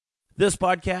This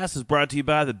podcast is brought to you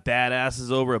by the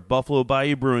badasses over at Buffalo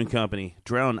Bayou Brewing Company,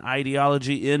 drowning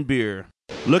ideology in beer.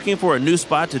 Looking for a new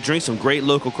spot to drink some great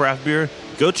local craft beer?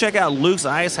 Go check out Luke's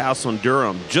Ice House on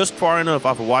Durham, just far enough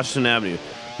off of Washington Avenue.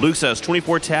 Luke's has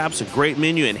 24 taps, a great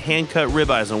menu, and hand-cut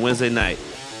ribeyes on Wednesday night.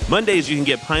 Mondays, you can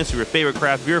get pints of your favorite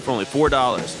craft beer for only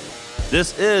 $4.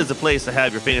 This is the place to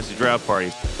have your fantasy draft party.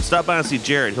 Stop by and see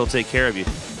Jared. He'll take care of you.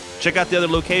 Check out the other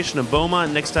location in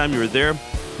Beaumont next time you're there.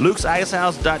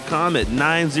 LukesIcehouse.com at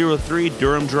 903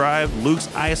 Durham Drive,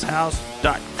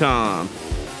 LukesIcehouse.com.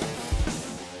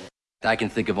 I can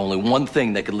think of only one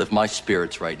thing that could lift my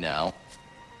spirits right now.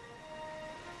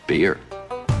 Beer.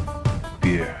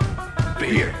 Beer.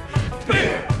 Beer.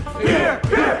 Beer. Beer.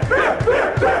 Beer. Beer.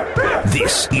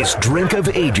 This is Drink of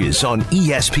Ages on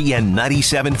ESPN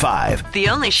 97.5. The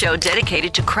only show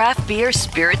dedicated to craft beer,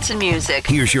 spirits, and music.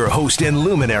 Here's your host and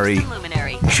luminary,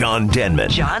 John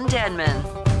Denman. John Denman.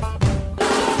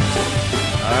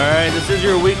 All right, this is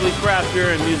your weekly craft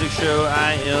beer and music show.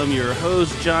 I am your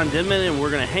host, John Denman, and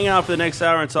we're going to hang out for the next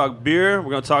hour and talk beer.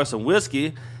 We're going to talk some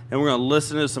whiskey, and we're going to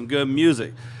listen to some good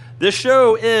music. This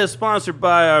show is sponsored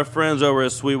by our friends over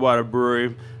at Sweetwater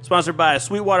Brewery, sponsored by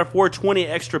Sweetwater 420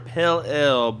 Extra Pale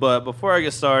Ale. But before I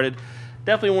get started,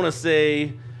 definitely want to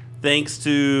say thanks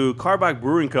to Carbach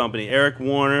Brewing Company, Eric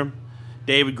Warner,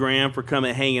 David Graham for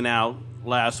coming hanging out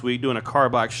last week, doing a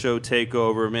Carbach show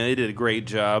takeover. Man, they did a great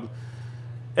job,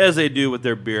 as they do with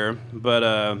their beer. But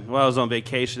while I was on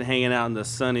vacation, hanging out in the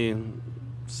sunny,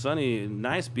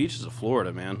 nice beaches of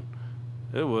Florida, man,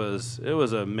 it was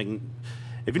a.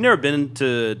 If you've never been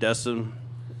to Destin,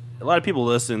 a lot of people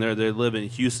listening there, they live in the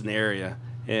Houston area,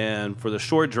 and for the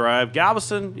short drive,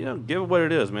 Galveston, give it what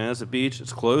it is, man. It's a beach,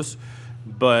 it's close,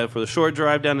 but for the short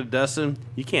drive down to Destin,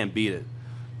 you can't beat it.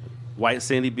 White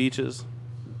sandy beaches,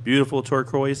 beautiful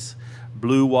turquoise,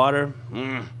 blue water,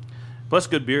 plus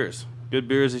good beers. Good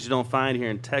beers that you don't find here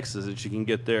in Texas that you can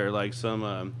get there, like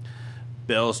some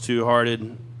Bell's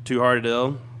Two-Hearted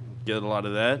Ale. Get a lot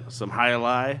of that. Some High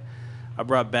Lie. I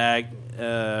brought back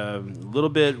a little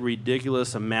bit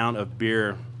ridiculous amount of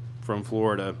beer from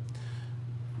Florida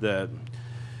that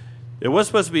it was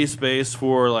supposed to be space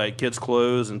for like kids'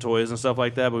 clothes and toys and stuff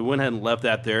like that, but we went ahead and left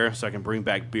that there so I can bring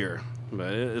back beer.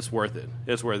 But it's worth it.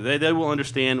 It's worth it. They will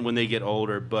understand when they get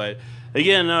older. But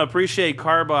again, appreciate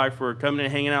Carbach for coming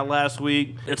and hanging out last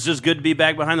week. It's just good to be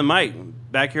back behind the mic,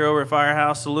 back here over at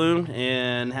Firehouse Saloon,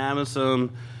 and having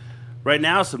some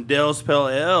Dell's Pale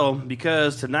Ale,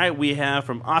 because tonight we have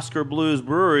from Oscar Blues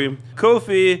Brewery,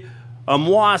 Kofi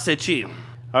Amwasechi.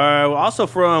 Also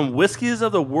from Whiskeys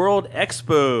of the World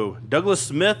Expo, Douglas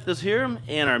Smith is here,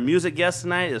 and our music guest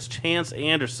tonight is Chance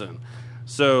Anderson.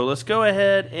 So let's go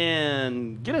ahead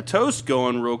and get a toast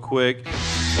going real quick.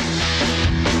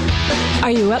 Are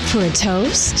you up for a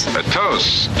toast? A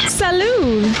toast.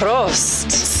 Salud. Prost.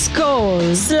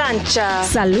 Skål. Slancha.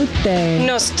 Salute.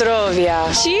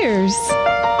 Nostrovia. Cheers.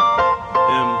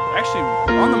 Actually,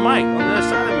 on the mic, on the other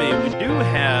side of me, we do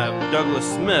have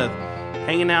Douglas Smith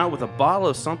hanging out with a bottle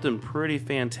of something pretty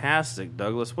fantastic.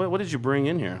 Douglas, what did you bring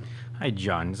in here? Hi,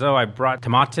 John. So I brought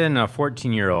Tomatin, a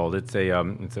 14-year-old. It's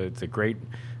a great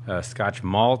Scotch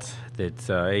malt that's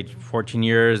aged 14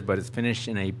 years, but it's finished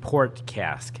in a port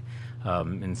cask.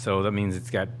 And so that means it's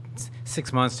got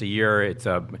 6 months to a year. It's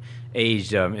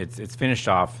aged. It's finished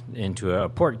off into a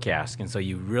port cask, and so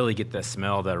you really get the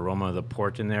smell, that aroma of the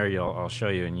port in there. I'll show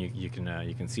you, and you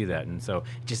can see that. And so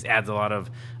it just adds a lot of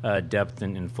depth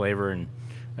and flavor and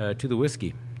to the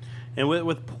whiskey. And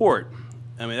with port,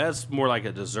 I mean, that's more like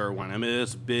a dessert one. I mean,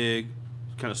 it's big,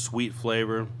 kind of sweet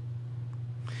flavor.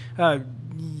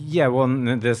 Yeah, well,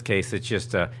 in this case, it's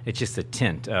just a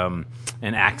tint, an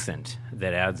accent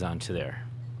that adds onto there.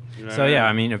 Right. So yeah,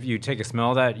 I mean, if you take a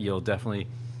smell of that, you'll definitely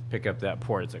pick up that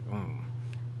port. It's like,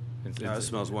 it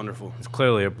smells wonderful. It's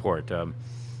clearly a port, and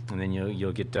then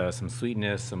you'll get some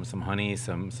sweetness, some honey,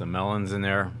 some melons in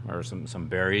there, or some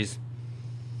berries.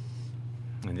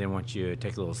 And then once you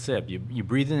take a little sip, you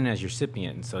breathe in as you're sipping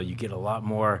it, and so you get a lot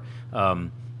more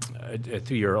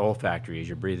through your olfactory as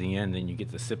you're breathing in. Then you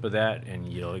get the sip of that,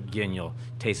 and you'll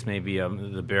taste maybe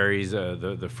the berries,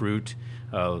 the fruit,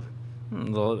 a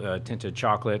little tint of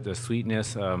chocolate, the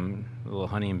sweetness, a little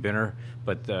honey and bitter.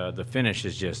 But the finish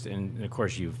is just, and of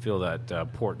course you feel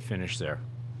that port finish there.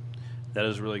 That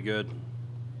is really good.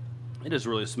 It is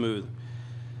really smooth.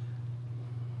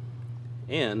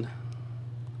 And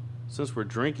since we're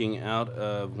drinking out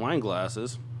of wine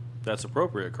glasses, that's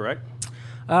appropriate, correct?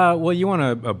 Well, you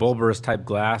want a bulbous type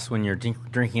glass when you're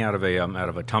drinking out of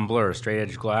a tumbler or a straight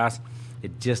edge glass.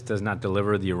 it just does not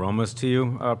deliver the aromas to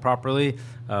you properly.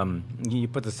 You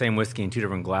put the same whiskey in 2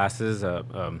 different glasses,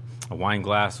 a wine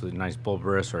glass with a nice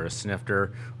Bulbris or a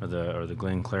snifter, or the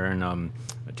Glencairn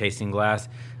tasting glass,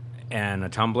 and a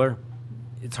tumbler.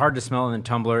 It's hard to smell in a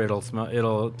tumbler. It'll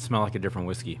smell like a different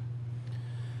whiskey.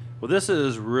 Well, this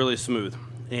is really smooth,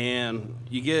 and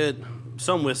you get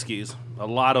some whiskeys, a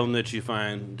lot of them that you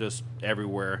find just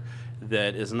everywhere,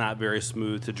 that is not very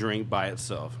smooth to drink by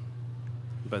itself.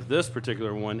 But this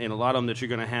particular one, and a lot of them that you're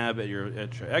going to have at your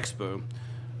expo,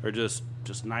 are just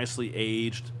nicely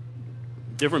aged,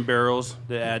 different barrels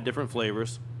that add different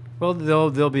flavors. Well,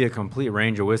 there'll be a complete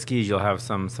range of whiskeys. You'll have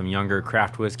some younger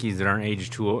craft whiskeys that aren't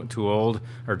aged too old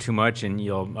or too much, and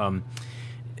you'll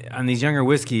on these younger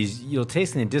whiskeys, you'll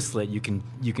taste in the distillate. You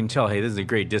can tell, hey, this is a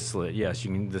great distillate. Yes,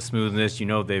 the smoothness.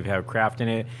 They've had craft in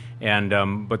it,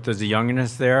 and but there's a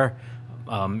youngness there.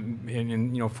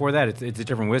 And for that, it's a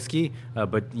different whiskey.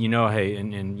 But hey,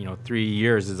 in 3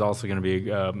 years is also going to be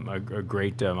a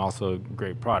great, also a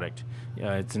great product.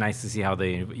 It's nice to see how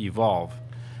they evolve.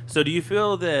 So, do you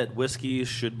feel that whiskeys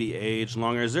should be aged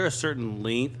longer? Is there a certain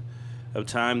length of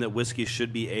time that whiskeys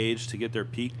should be aged to get their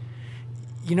peak?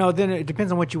 Then it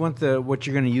depends on what you're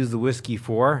going to use the whiskey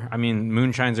for. I mean,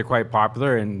 moonshines are quite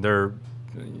popular, and they're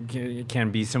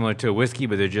can be similar to a whiskey,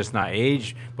 but they're just not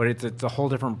aged. But it's a whole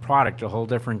different product, a whole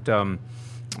different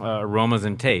aromas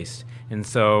and taste. And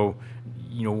so,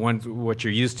 what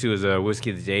you're used to is a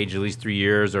whiskey that's aged at least 3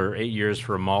 years or 8 years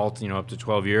for a malt, up to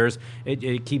 12 years.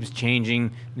 It keeps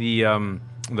changing the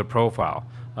profile.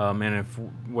 And if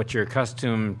what you're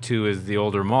accustomed to is the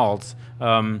older malts,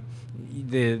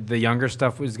 the younger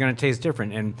stuff is going to taste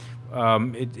different. And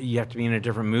you have to be in a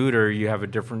different mood, or you have a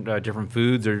different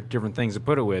foods or different things to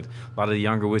put it with. A lot of the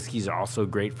younger whiskeys are also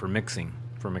great for mixing,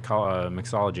 for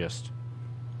mixologists.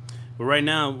 Well, right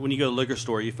now, when you go to the liquor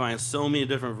store, you find so many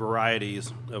different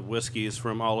varieties of whiskeys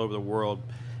from all over the world.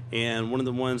 And one of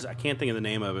the ones, I can't think of the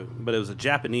name of it, but it was a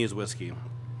Japanese whiskey.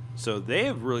 So they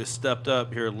have really stepped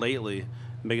up here lately,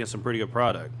 making some pretty good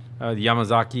product. The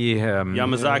Yamazaki,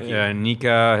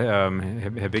 Nika,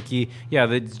 Hibiki. Yeah,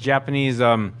 the Japanese,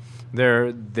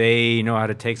 they know how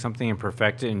to take something and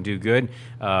perfect it and do good.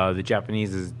 The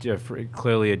Japanese is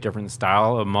clearly a different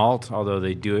style of malt, although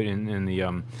they do it in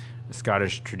the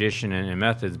Scottish tradition and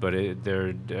methods, but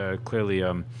they're clearly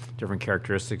different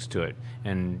characteristics to it,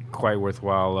 and quite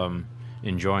worthwhile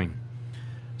enjoying.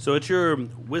 So at your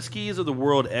Whiskeys of the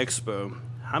World Expo,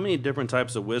 how many different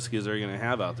types of whiskeys are you going to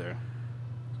have out there?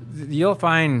 You'll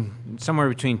find somewhere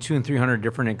between 200 and 300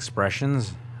 different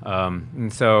expressions.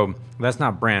 And so that's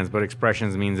not brands, but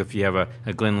expressions means if you have a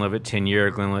Glenlivet 10-year,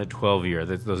 a Glenlivet 12-year,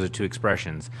 those are 2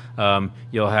 expressions.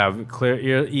 You'll have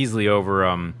easily over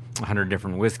 100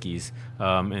 different whiskeys,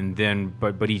 and then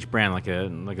but each brand, like a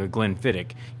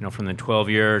Glenfiddich, from the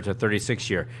 12-year to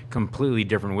 36-year, completely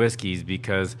different whiskeys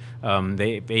because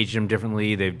they've aged them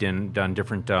differently. They've done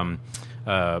different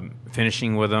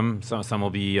finishing with them. Some will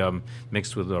be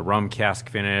mixed with a rum cask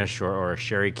finish or a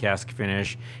sherry cask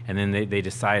finish, and then they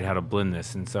decide how to blend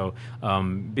this. And so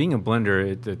being a blender,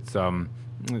 it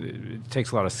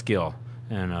takes a lot of skill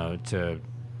and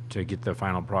to get the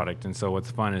final product. And so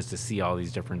what's fun is to see all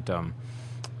these different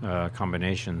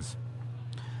combinations.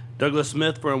 Douglas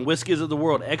Smith from Whiskeys of the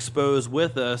World Expo is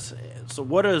with us. So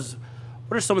what are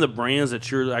some of the brands that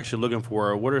you're actually looking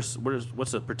for? Or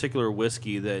what's a particular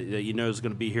whiskey that is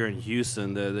going to be here in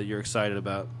Houston that you're excited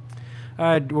about?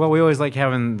 Well, we always like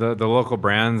having the local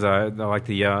brands. I like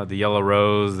the Yellow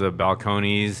Rose, the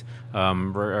Balcones,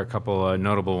 a couple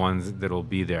notable ones that'll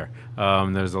be there.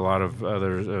 There's a lot of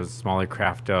other smaller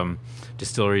craft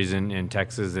distilleries in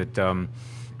Texas that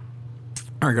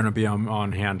are going to be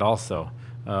on hand also.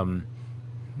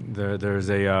 There's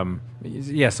a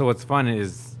so what's fun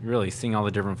is really seeing all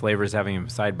the different flavors, having them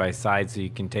side by side so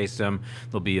you can taste them.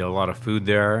 There'll be a lot of food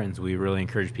there, and so we really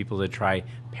encourage people to try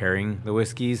pairing the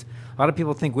whiskeys. A lot of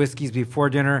people think whiskeys before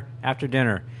dinner, after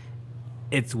dinner.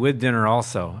 It's with dinner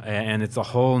also, and it's a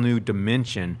whole new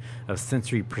dimension of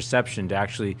sensory perception to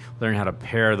actually learn how to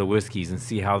pair the whiskeys and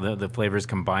see how the flavors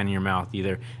combine in your mouth,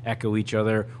 either echo each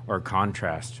other or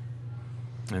contrast.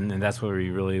 And that's what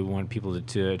we really want people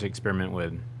to experiment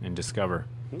with and discover.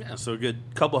 Yeah, so a good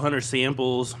couple hundred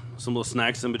samples, some little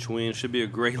snacks in between. Should be a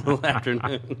great little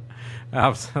afternoon.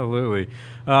 Absolutely.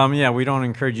 We don't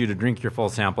encourage you to drink your full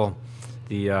sample.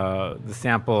 The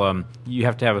sample, you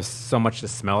have to have so much to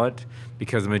smell it,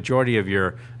 because the majority of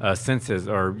your senses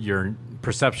or your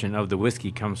perception of the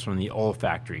whiskey comes from the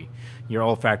olfactory. Your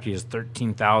olfactory has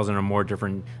 13,000 or more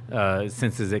different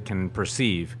senses it can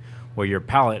perceive, where your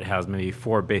palate has maybe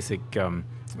 4 basic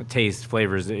taste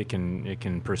flavors it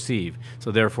can perceive.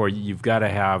 So therefore, you've got to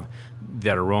have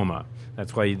that aroma.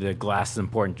 That's why the glass is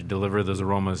important to deliver those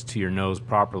aromas to your nose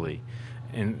properly.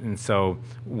 And so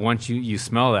once you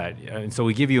smell that, and so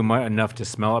we give you enough to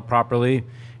smell it properly,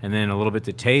 and then a little bit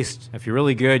to taste. If you're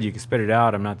really good, you can spit it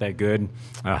out. I'm not that good.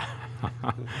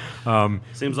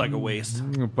 Seems like a waste.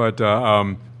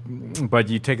 But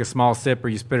you take a small sip or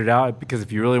you spit it out, because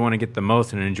if you really want to get the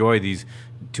most and enjoy these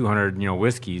 200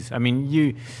 whiskeys, I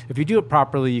mean, if you do it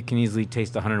properly, you can easily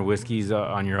taste 100 whiskeys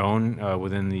on your own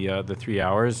within the 3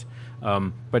 hours.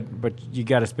 But you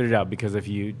got to spit it out, because if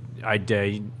you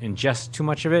ingest too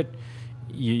much of it,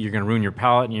 you're going to ruin your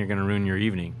palate and you're going to ruin your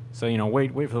evening. So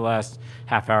wait for the last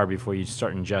half hour before you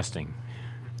start ingesting.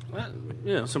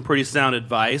 Well, some pretty sound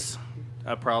advice.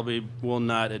 I probably will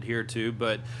not adhere to,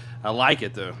 but I like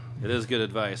it though. It is good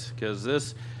advice, because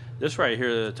this right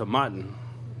here, the tomaten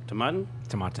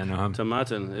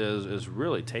is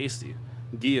really tasty.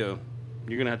 Gio,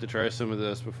 you're gonna have to try some of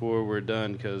this before we're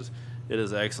done, because it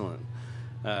is excellent.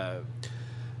 But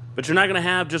you're not gonna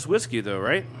have just whiskey though,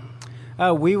 right?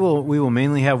 We will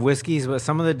mainly have whiskeys, but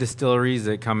some of the distilleries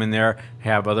that come in there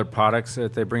have other products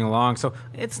that they bring along. So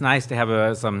it's nice to have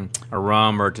a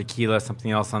rum or tequila,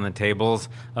 something else on the tables.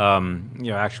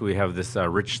 Actually we have this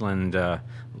Richland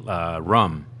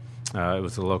rum. It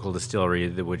was a local distillery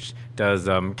which does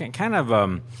kind of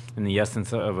in the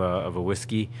essence of a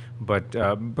whiskey, but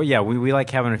yeah, we like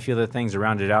having a few other things to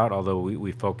round it out. Although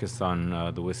we focus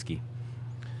on the whiskey.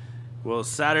 Well,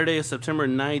 Saturday, September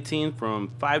 19th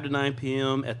from 5 to 9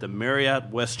 p.m. at the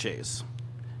Marriott Westchase.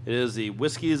 It is the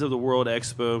Whiskeys of the World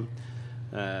Expo.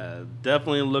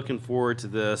 Definitely looking forward to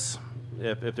this.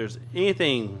 If there's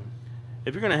anything,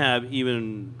 if you're going to have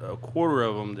even a quarter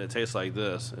of them that taste like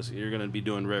this, you're going to be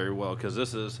doing very well, because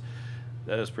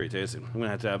that is pretty tasty. I'm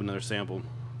going to have another sample.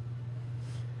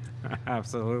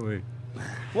 Absolutely.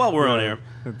 While we're on air.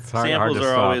 Samples are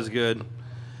stop. always good.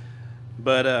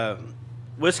 But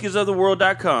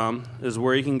whiskiesoftheworld.com is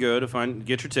where you can go to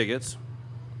get your tickets.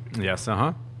 Yes,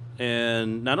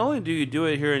 And not only do you do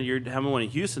it here, and you're having one in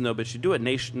Houston, though, but you do it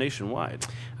nationwide.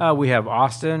 We have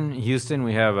Austin, Houston,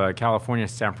 we have California,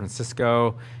 San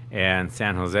Francisco, and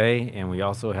San Jose, and we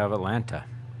also have Atlanta.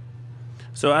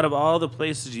 So out of all the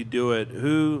places you do it,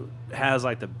 who has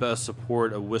like the best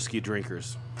support of whiskey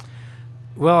drinkers?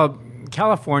 Well,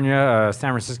 California,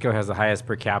 San Francisco has the highest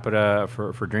per capita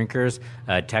for drinkers.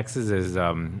 Texas is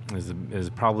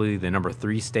probably the number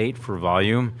 3 state for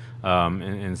volume,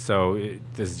 and so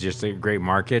this is just a great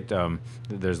market.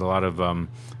 There's a lot of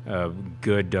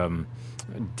good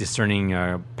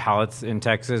discerning palates in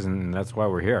Texas, and that's why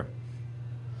we're here.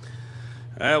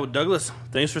 All right, well, Douglas,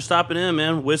 thanks for stopping in,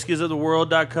 man.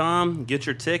 Whiskiesoftheworld.com. Get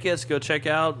your tickets. Go check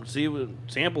out,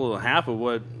 sample half of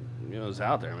what is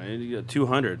out there, man. You got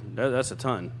 200. That's a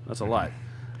ton. That's a lot.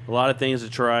 A lot of things to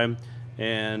try,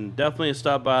 and definitely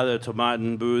stop by the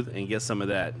Tomaten booth and get some of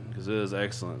that, because it is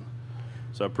excellent.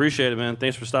 So I appreciate it, man.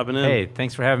 Thanks for stopping in. Hey,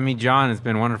 thanks for having me, John. It's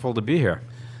been wonderful to be here.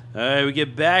 All right, we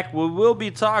get back. We'll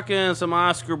be talking some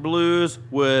Oscar blues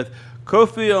with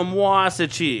Kofi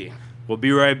Omwasechi. We'll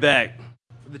be right back.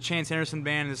 The Chance Anderson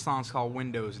Band, this song's called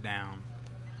Windows Down.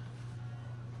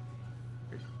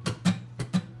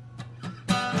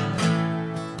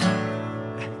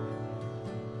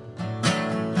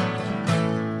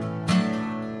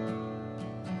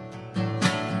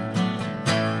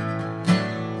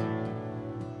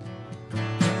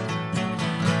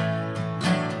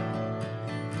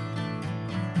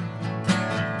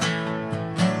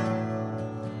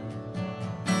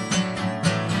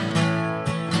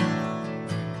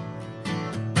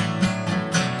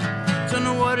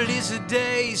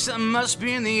 Today, something must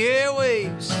be in the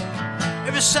airwaves.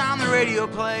 Every song the radio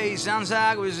plays sounds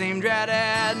like it was aimed right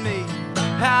at me.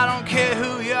 I don't care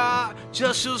who you are,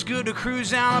 just feels good to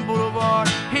cruise down the boulevard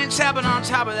and tapping on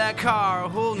top of that car,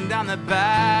 holding down the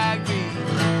backbeat.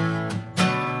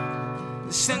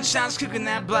 The sunshine's cooking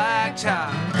that black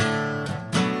top.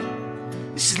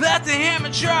 Just let the hammer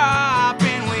drop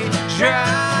and we drive,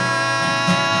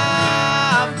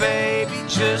 baby,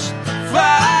 just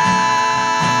fly.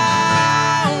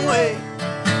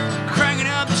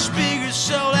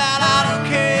 So loud, I don't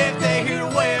care if they hear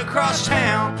the way across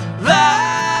town.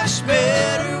 Life's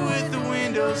better with the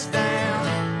windows down.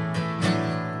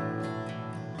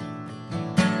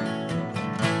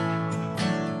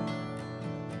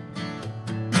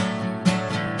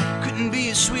 Couldn't be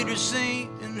a sweeter scene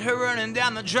than her running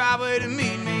down the driveway to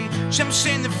meet me. Jumps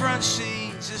in the front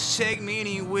seat, just take me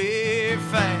anywhere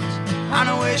fast. I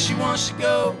know where she wants to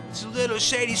go. It's a little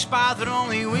shady spot that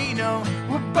only we know.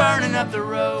 We're burning up the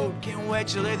road. Can't wait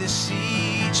to lay the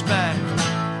seeds back.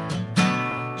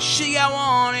 She got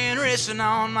one and resting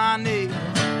on my knee.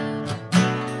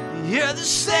 You're the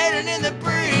sailing in the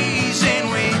breeze, and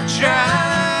we drive,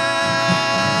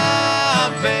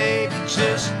 baby,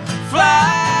 just fly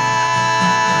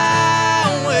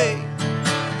away.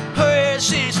 Her hair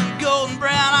seems some golden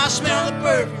brown. I smell the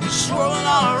perfume swirling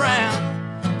all around.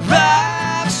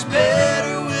 Life's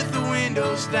better with the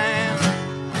windows down.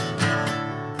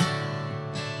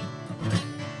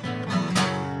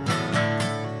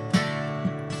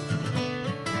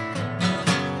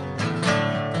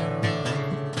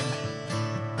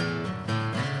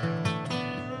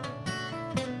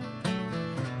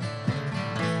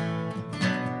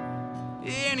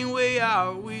 Anyway,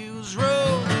 our wheels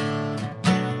roll.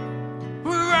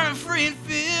 We're running free and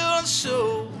feeling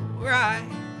so right.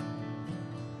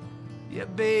 Yeah,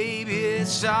 baby,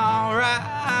 it's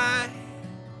alright.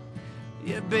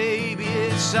 Yeah, baby,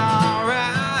 it's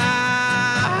alright.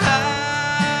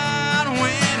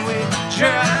 When we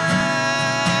drive,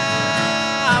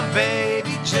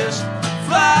 baby, just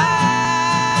fly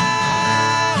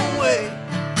away.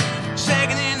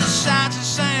 Taking in the sights and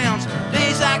sounds.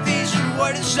 Days like these are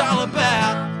what it's all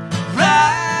about.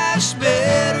 Life's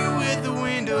better with the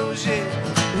windows, yeah.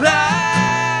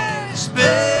 Life's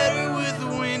better with the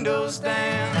windows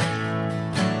down.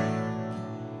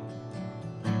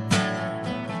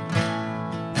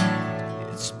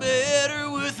 It's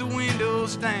better with the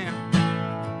windows down.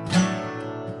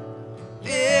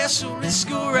 Yeah, so let's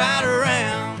go right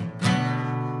around.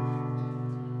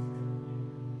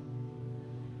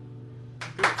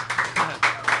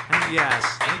 Yes.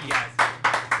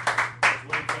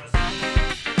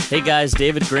 Hey guys,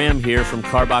 David Graham here from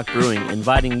Karbach Brewing,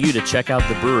 inviting you to check out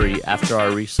the brewery after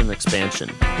our recent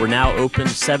expansion. We're now open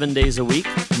 7 days a week,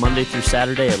 Monday through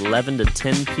Saturday at 11 to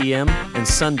 10 p.m. and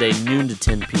Sunday noon to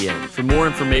 10 p.m. For more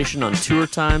information on tour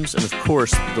times and of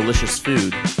course the delicious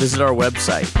food, visit our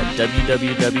website at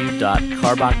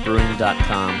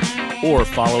www.karbachbrewing.com or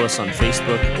follow us on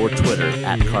Facebook or Twitter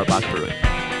at Karbach Brewing.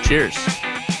 Cheers!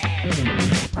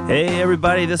 Hey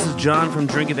everybody, this is John from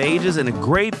Drink of Ages, and a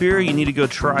great beer you need to go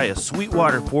try is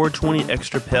Sweetwater 420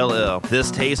 Extra Pale Ale. This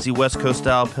tasty West Coast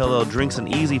style pale ale drinks an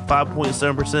easy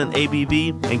 5.7%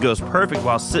 ABV and goes perfect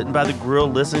while sitting by the grill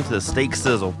listening to the steak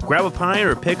sizzle. Grab a pint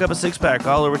or pick up a six-pack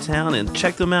all over town and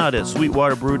check them out at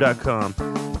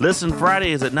sweetwaterbrew.com. Listen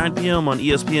Fridays at 9 p.m. on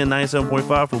ESPN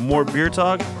 97.5 for more beer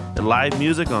talk and live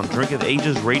music on Drink of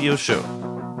Ages radio show.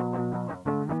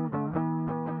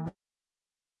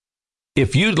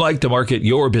 If you'd like to market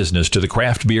your business to the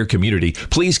craft beer community,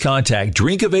 please contact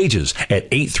Drink of Ages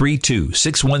at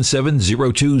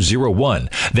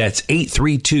 832-617-0201. That's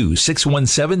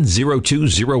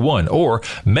 832-617-0201, or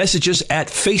message us at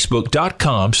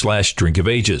facebook.com/Drink of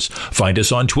Ages. Find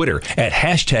us on Twitter at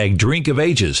 #Drink of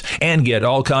Ages and get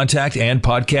all contact and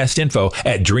podcast info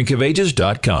at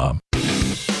drinkofages.com.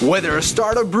 Whether a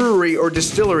startup brewery or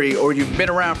distillery or you've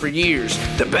been around for years,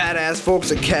 the badass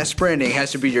folks at Cash Branding has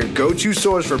to be your go-to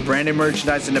source for branded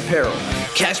merchandise and apparel.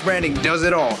 Cash Branding does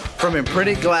it all, from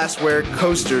imprinted glassware,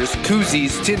 coasters,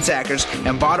 koozies, tin sackers,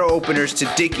 and bottle openers to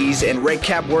dickies and red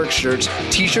cap work shirts,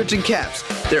 t-shirts, and caps.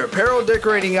 Their apparel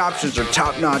decorating options are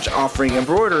top-notch, offering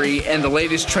embroidery and the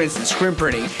latest trends in screen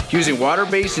printing, using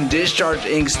water-based and discharge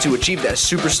inks to achieve that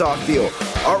super soft feel.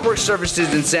 Artwork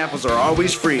services and samples are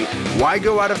always free. Why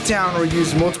go out of town or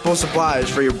use multiple suppliers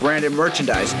for your branded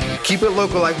merchandise? Keep it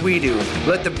local like we do.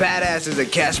 Let the badasses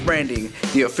at Cash Branding,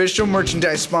 the official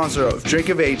merchandise sponsor of Drink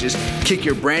of Ages, kick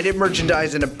your branded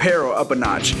merchandise and apparel up a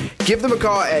notch. Give them a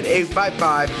call at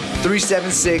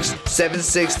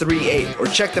 855-376-7638 or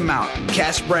check them out,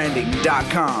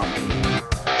 cashbranding.com.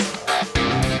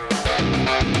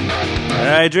 All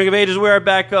right, Drink of Ages, we are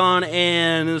back on,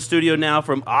 and in the studio now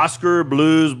from Oscar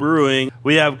Blues Brewing,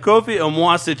 we have Kofi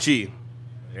Omwasechi.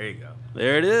 There you go.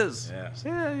 There it is. Yes.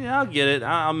 Yeah, I'll get it.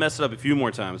 I'll mess it up a few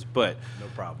more times, but No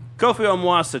problem. Kofi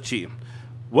Omwasechi,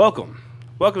 welcome.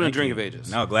 Welcome to Thank Drink you. of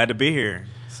Ages. No, glad to be here.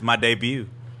 It's my debut.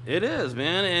 It is,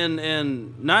 man,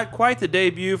 and not quite the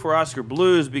debut for Oscar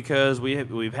Blues because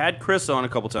we've had Chris on a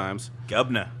couple times.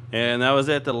 Governor. And that was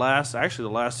at the last two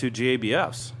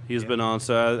GABFs he's been on.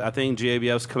 So I think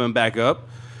GABF's coming back up,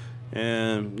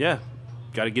 and yeah,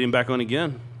 got to get him back on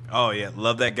again. Oh yeah,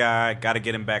 love that guy. Got to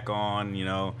get him back on. You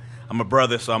know, I'm a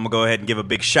brother, so I'm gonna go ahead and give a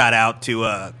big shout out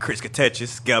to Chris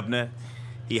Katechis, Governor.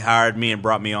 He hired me and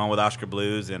brought me on with Oscar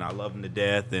Blues, and I love him to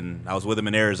death. And I was with him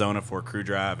in Arizona for a crew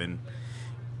drive, and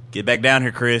get back down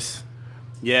here, Chris.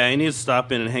 Yeah, he needs to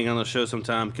stop in and hang on the show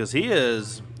sometime because he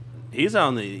is He's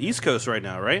on the East Coast right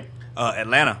now, right?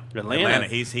 Atlanta. Atlanta.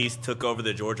 He's took over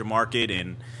the Georgia market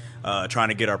and trying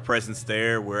to get our presence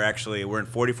there. We're in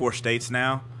 44 states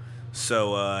now,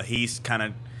 so he's kind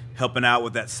of helping out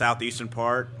with that southeastern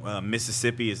part.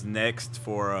 Mississippi is next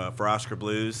for Oscar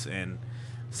Blues, and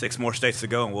 6 more states to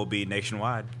go, and we'll be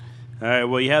nationwide. All right.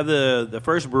 Well, you have the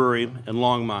first brewery in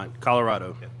Longmont,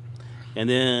 Colorado. Yep. And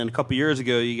then a couple years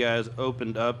ago, you guys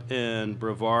opened up in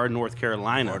Brevard, North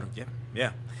Carolina.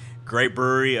 Yeah. Great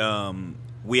brewery.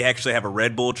 We actually have a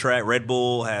Red Bull track. Red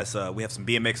Bull has we have some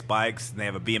BMX bikes, and they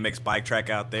have a BMX bike track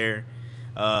out there.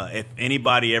 If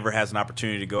anybody ever has an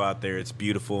opportunity to go out there, it's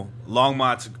beautiful.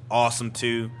 Longmont's awesome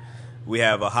too. We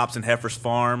have a Hops and Heifers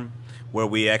farm where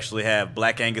we actually have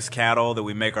Black Angus cattle that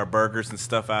we make our burgers and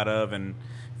stuff out of, and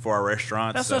for our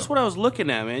restaurants. That's what I was looking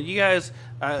at, man. You guys,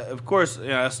 of course,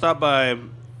 I stopped by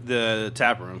the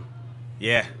tap room.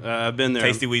 Yeah, I've been there.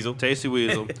 Tasty Weasel.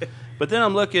 But then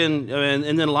I'm looking,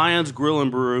 and then Lions Grill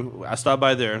and Brew. I stopped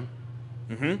by there.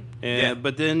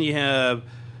 But then you have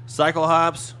Cycle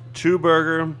Hops, True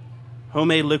Burger,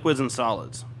 Homemade Liquids and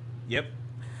Solids. Yep.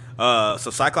 So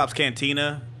Cyclops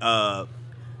Cantina,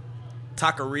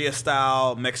 taqueria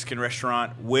style Mexican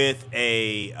restaurant with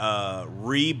a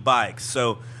re-bike.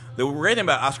 So the great thing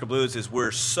about Oscar Blues is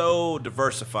we're so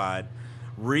diversified.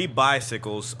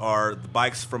 Re-bicycles are the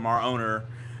bikes from our owner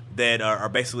that are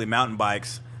basically mountain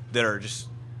bikes that are just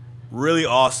really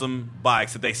awesome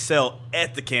bikes that they sell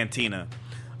at the cantina.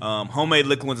 Homemade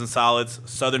liquids and solids,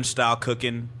 Southern style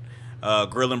cooking,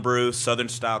 grill and brew, Southern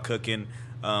style cooking.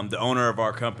 The owner of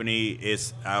our company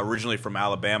is originally from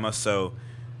Alabama, so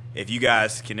if you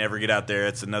guys can ever get out there,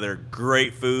 it's another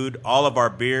great food. All of our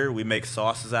beer, we make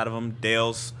sauces out of them.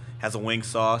 Dale's has a wing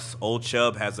sauce. Old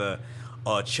Chub has a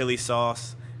chili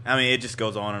sauce. I mean, it just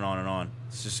goes on and on and on.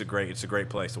 It's just a great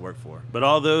place to work for. But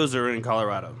all those are in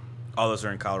Colorado. All those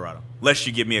are in Colorado. Unless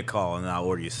you give me a call and I'll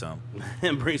order you some.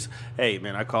 Hey,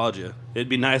 man, I called you. It'd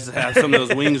be nice to have some of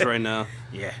those wings right now.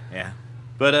 Yeah.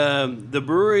 But the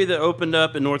brewery that opened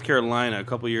up in North Carolina a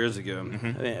couple years ago,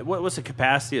 what's the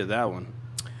capacity of that one?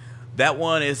 That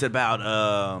one is about,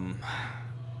 I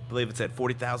believe it's at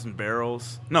 40,000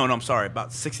 barrels. No, I'm sorry,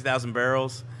 about 60,000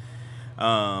 barrels.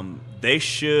 They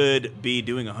should be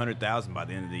doing 100,000 by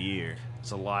the end of the year.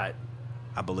 It's a lot.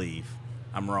 I believe.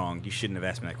 I'm wrong. You shouldn't have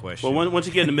asked me that question. Well, once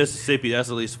you get into Mississippi, that's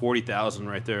at least 40,000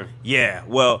 right there. Yeah.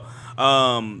 Well,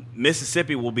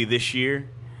 Mississippi will be this year,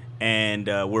 and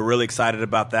we're really excited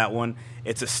about that one.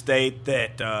 It's a state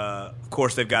that, of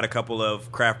course, they've got a couple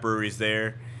of craft breweries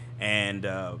there, and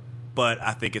but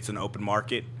I think it's an open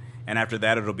market. And after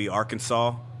that, it'll be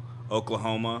Arkansas,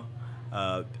 Oklahoma,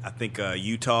 I think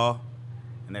Utah,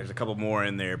 and there's a couple more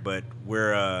in there. But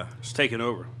we're just taking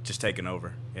over.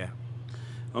 Yeah.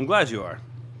 I'm glad you are,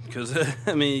 because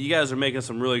I mean, you guys are making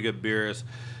some really good beers.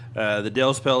 The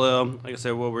Dale's Pale Ale, like I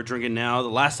said, what we're drinking now. The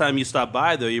last time you stopped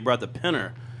by, though, you brought the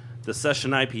Pinner, the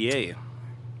Session IPA.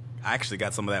 I actually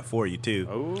got some of that for you too.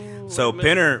 Oh, so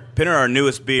Pinner, our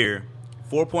newest beer,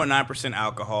 4.9%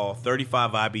 alcohol,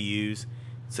 35 IBUs.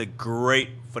 It's a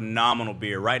great, phenomenal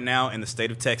beer. Right now in the state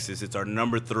of Texas, it's our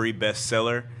number 3 best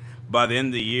seller. By the end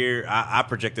of the year, I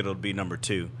projected it'll be number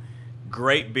 2.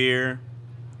 Great beer.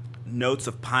 Notes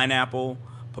of pineapple,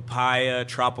 papaya,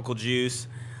 tropical juice,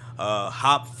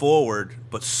 hop forward,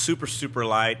 but super, super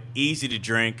light, easy to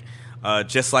drink.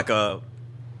 Just like an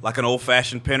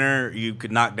old-fashioned Pinner, you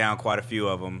could knock down quite a few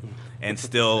of them and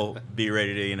still be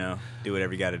ready to, do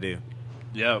whatever you got to do.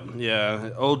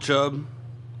 Yeah. Old Chub.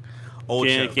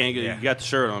 You got the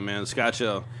shirt on, man. Scotch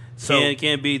Ale. So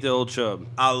can't beat the Old Chub.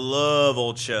 I love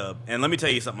Old Chub, and let me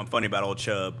tell you something funny about Old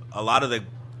Chub. A lot of the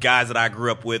guys that I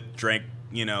grew up with drank,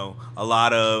 a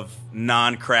lot of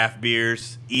non-craft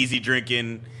beers, easy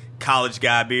drinking college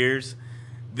guy beers.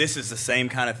 This is the same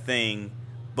kind of thing,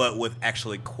 but with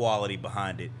actually quality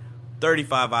behind it.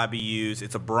 35 IBUs.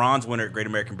 It's a bronze winner at Great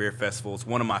American Beer Festival. It's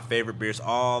one of my favorite beers.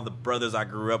 All the brothers I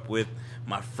grew up with,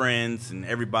 my friends and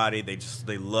everybody,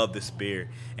 they love this beer.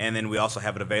 And then we also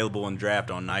have it available in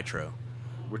draft on Nitro.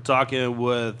 We're talking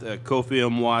with Kofi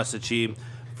Mwasichi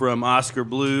from Oscar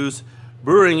Blues,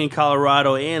 brewing in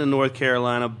Colorado and in North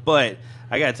Carolina. But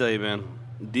I got to tell you, man,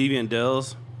 Deviant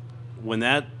Dells, when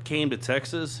that came to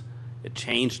Texas, it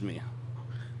changed me.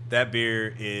 That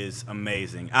beer is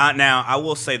amazing. Now, I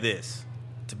will say this.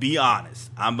 To be honest,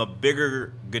 I'm a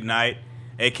bigger Goodnight,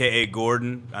 a.k.a.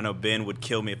 Gordon. I know Ben would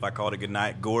kill me if I called it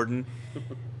Goodnight. Gordon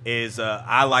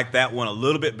I like that one a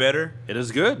little bit better. It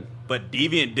is good. But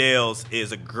Deviant Dells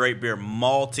is a great beer.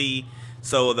 Malty.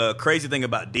 So the crazy thing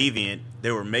about Deviant,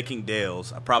 they were making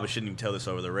Dells. I probably shouldn't even tell this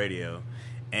over the radio.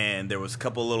 And there was a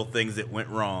couple of little things that went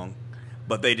wrong.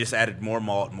 but they just added more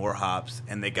malt, more hops,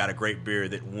 and they got a great beer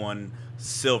that won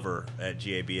silver at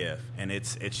GABF, and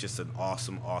it's just an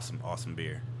awesome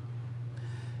beer.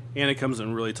 And it comes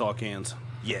in really tall cans.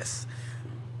 Yes.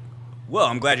 Well,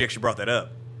 I'm glad you actually brought that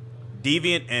up.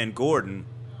 Deviant and Gordon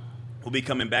will be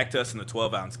coming back to us in the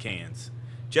 12-ounce cans.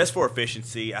 Just for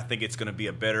efficiency, I think it's going to be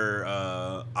a better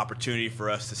opportunity for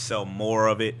us to sell more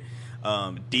of it.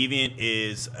 Deviant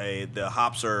is the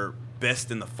hops are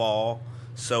best in the fall,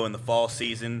 so in the fall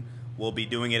season, we'll be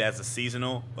doing it as a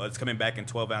seasonal. It's coming back in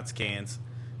 12-ounce cans,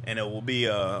 and it will be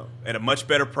at a much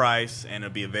better price, and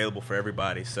it'll be available for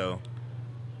everybody, so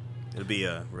it'll be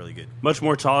really good. Much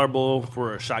more tolerable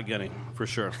for shotgunning, for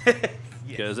sure.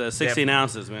 Because 16 definitely.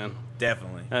 ounces, man.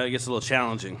 Definitely. It gets a little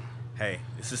challenging. Hey,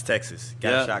 this is Texas.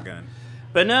 Got a shotgun.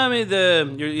 But no, I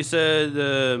mean, you said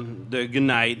the Good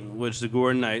Night, which is the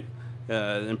Gordon Night,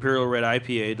 Imperial Red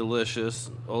IPA,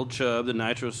 delicious. Old Chub, the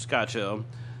Nitro Scotch Ale,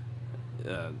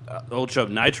 Old Chub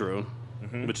Nitro,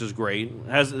 which is great.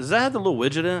 Does that have the little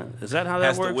widget in it? Is that how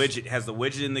that works? Has the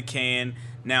widget in the can.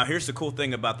 Now, here's the cool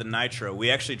thing about the Nitro. We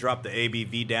actually dropped the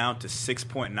ABV down to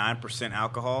 6.9%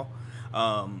 alcohol.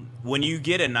 When you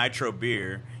get a Nitro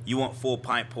beer, you want full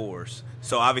pint pours.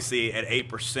 So obviously at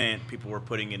 8%, people were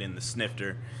putting it in the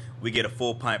snifter. We get a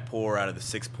full pint pour out of the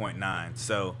 6.9.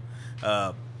 So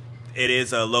it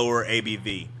is a lower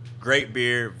ABV. Great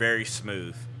beer, very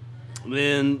smooth.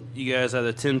 Then you guys have the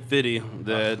 1050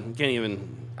 that can't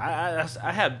even. I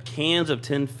have cans of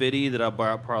 1050 that I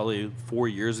bought probably 4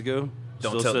 years ago.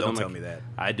 Don't tell me that.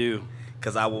 I do.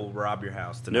 Because I will rob your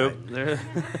house tonight. Nope.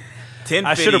 1050,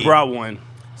 I should have brought one.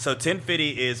 So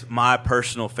 1050 is my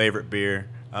personal favorite beer.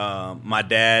 My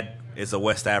dad is a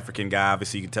West African guy.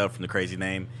 Obviously, you can tell from the crazy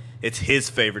name. It's his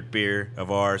favorite beer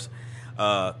of ours.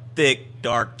 Thick,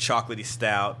 dark, chocolatey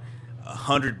stout.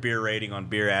 100 beer rating on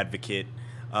Beer Advocate.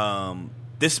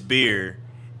 This beer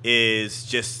is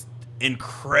just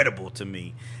incredible to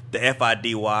me. The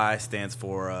FIDY stands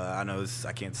for, I know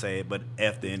I can't say it, but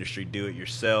F the industry, do it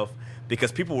yourself.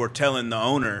 Because people were telling the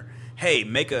owner, hey,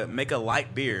 make a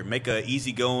light beer, make a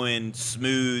easygoing,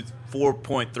 smooth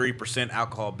 4.3%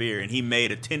 alcohol beer, and he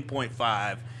made a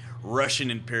 10.5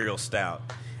 Russian Imperial Stout.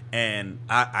 And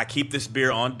I keep this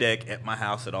beer on deck at my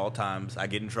house at all times. I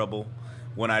get in trouble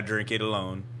when I drink it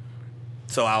alone,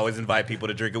 so I always invite people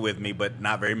to drink it with me, but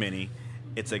not very many.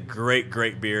 It's a great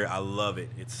beer. I love it.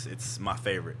 It's my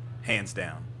favorite, hands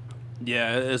down.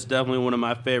 Yeah, it's definitely one of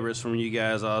my favorites from you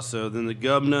guys also. Then the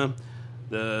Gubna,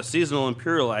 the Seasonal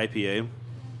Imperial IPA.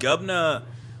 Gubna,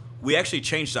 we actually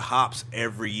change the hops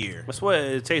every year. That's why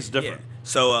it tastes different. Yeah.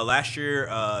 So last year,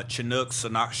 Chinook,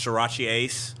 Sriracha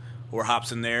Ace were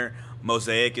hops in there.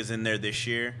 Mosaic is in there this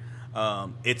year.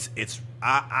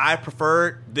 I prefer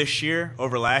it this year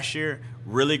over last year.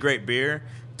 Really great beer,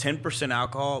 10%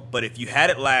 alcohol. But if you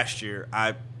had it last year,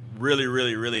 I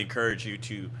really encourage you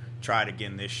to try it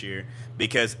again this year,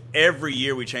 because every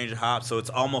year we change the hops, so it's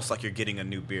almost like you're getting a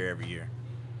new beer every year.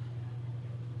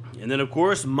 And then, of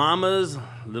course, Mama's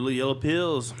Little Yellow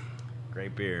Pills.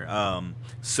 Great beer.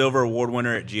 Silver Award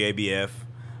winner at GABF.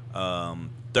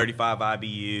 35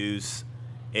 IBUs.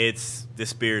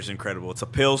 This beer is incredible. It's a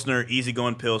Pilsner,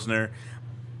 easygoing Pilsner.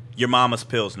 Your mama's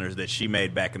Pilsners that she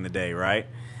made back in the day, right?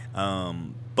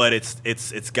 But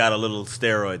it's got a little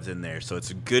steroids in there, so it's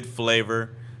a good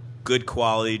flavor, good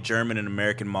quality, German and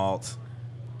American malts.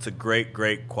 It's a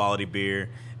great quality beer.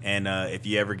 And if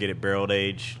you ever get it barreled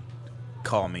aged,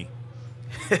 call me.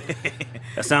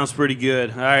 That sounds pretty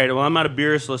good. All right, well, I'm out of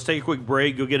beer, so let's take a quick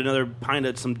break, go get another pint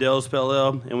of some Dell's Pale Ale,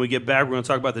 and when we get back, we're going to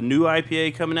talk about the new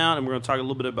IPA coming out, and we're going to talk a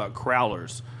little bit about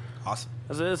Crowlers. Awesome.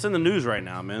 It's in the news right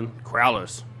now, man.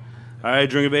 Crowlers. All right,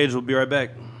 Drink of Age, we'll be right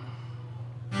back.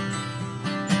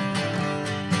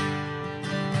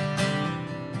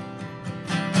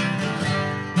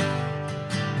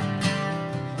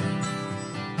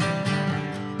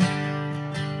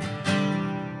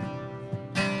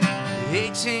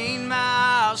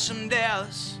 From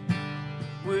Dallas,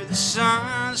 where the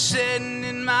sun's setting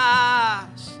in my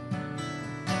eyes.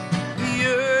 The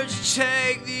urge to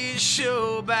take this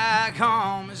show back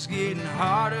home is getting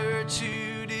harder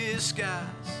to disguise.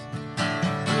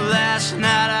 Last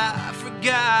night I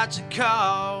forgot to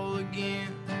call again,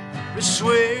 but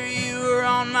swear you were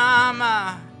on my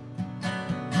mind.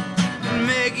 And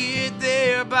make it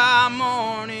there by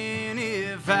morning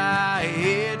if I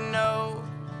had no.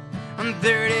 I'm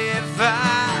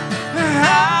 35.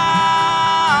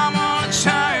 I'm gonna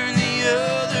turn the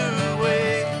other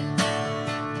way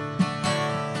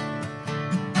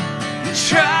and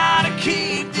try to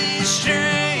keep this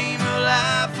dream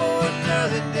alive for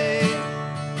another day.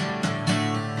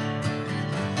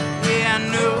 Yeah, I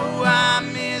know I'm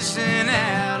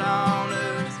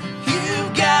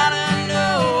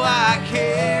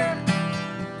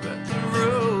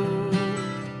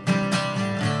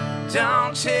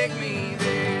Don't take me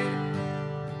there.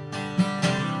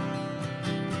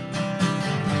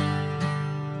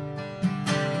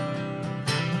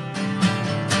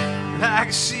 I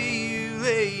can see you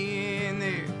laying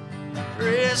there,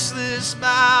 restless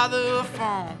by the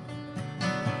phone.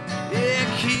 It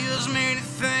kills me to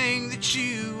think that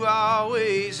you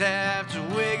always have to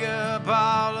wake up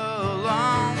all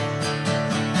alone.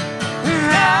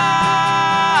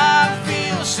 I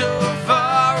feel so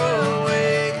far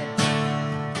away.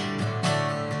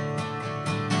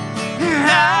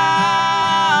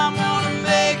 I wanna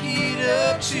make it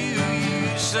up to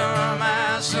you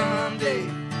somehow, someday.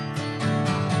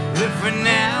 But for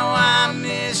now I'm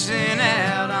missing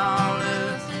out on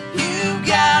us. You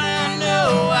gotta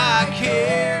know I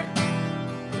care.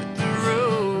 But the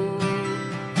road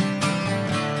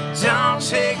don't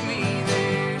take me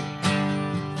there.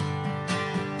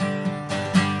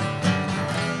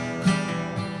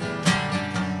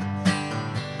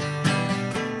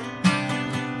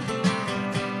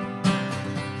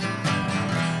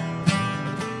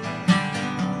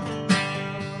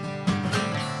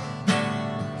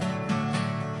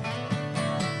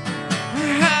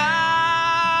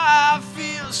 I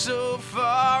feel so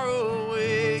far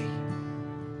away.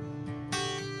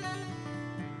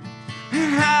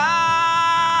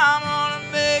 I'm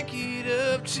gonna make it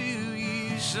up to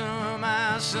you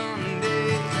somehow,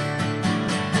 someday.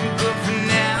 But for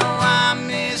now I'm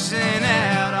missing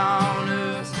out on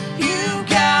us. You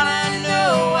gotta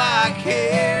know I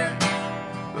care.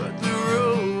 But the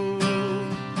road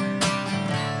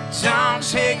don't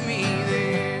take me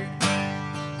there.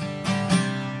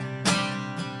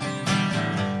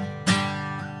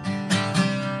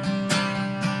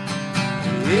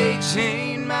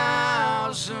 18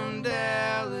 miles from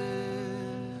Dallas.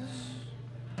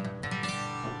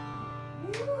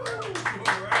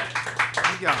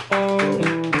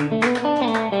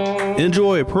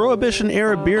 Enjoy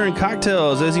Prohibition-era beer and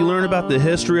cocktails as you learn about the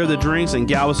history of the drinks in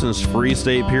Galveston's Free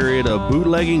State period of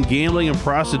bootlegging, gambling, and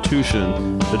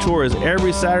prostitution. The tour is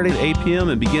every Saturday at 8 p.m.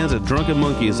 and begins at Drunken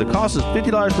Monkeys. The cost is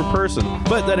 $50 per person,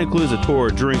 but that includes a tour,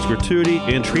 drinks, gratuity,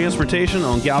 and transportation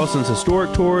on Galveston's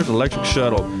Historic Tours Electric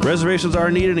Shuttle. Reservations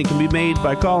are needed and can be made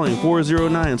by calling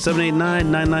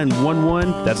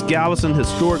 409-789-9911. That's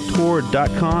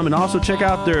GalvestonHistoricTour.com. And also check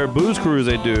out their booze cruise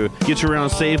they do. Get you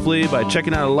around safely by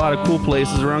checking out a lot of cool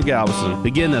places around Galveston.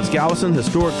 Again, that's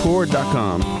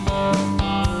GalvestonHistoricTour.com.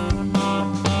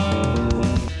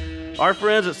 Our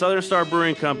friends at Southern Star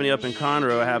Brewing Company up in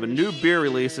Conroe have a new beer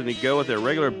releasing to go with their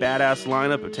regular badass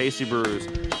lineup of tasty brews.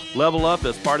 Level Up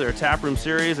is part of their taproom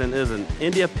series and is an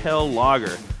India Pale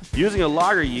Lager. Using a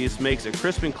lager yeast makes it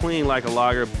crisp and clean like a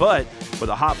lager, but with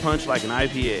a hot punch like an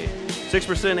IPA.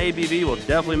 6% ABV will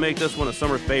definitely make this one a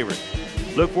summer favorite.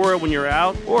 Look for it when you're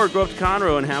out, or go up to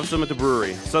Conroe and have some at the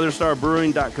brewery.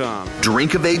 SouthernStarBrewing.com.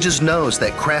 Drink of Ages knows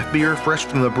that craft beer fresh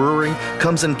from the brewery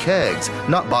comes in kegs,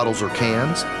 not bottles or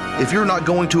cans. If you're not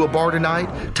going to a bar tonight,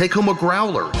 take home a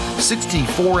growler.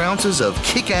 64 ounces of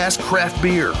kick-ass craft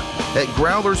beer. At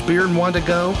Growler's Beer and Wine to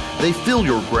Go, they fill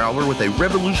your growler with a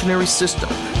revolutionary system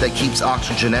that keeps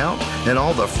oxygen out and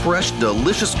all the fresh,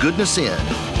 delicious goodness in.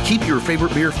 Keep your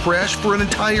favorite beer fresh for an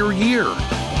entire year,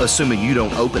 assuming you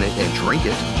don't open it and drink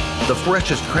it. The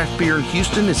freshest craft beer in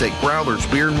Houston is at Growler's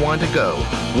Beer and Wine to Go,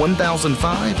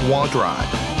 1005 Waugh Drive.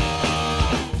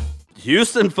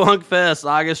 Houston Funk Fest,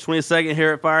 August 22nd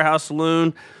here at Firehouse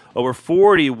Saloon. Over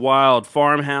 40 wild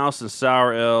farmhouse and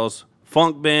sour ales,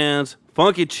 funk bands,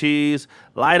 funky cheese,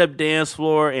 light up dance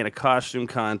floor, and a costume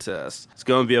contest. It's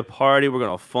going to be a party. We're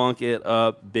going to funk it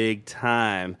up big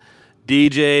time.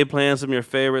 DJ playing some of your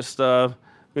favorite stuff.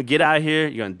 You're going to get out here.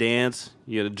 You're going to dance.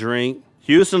 You're going to drink.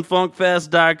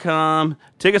 HoustonFunkFest.com.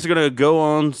 Tickets are going to go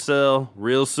on sale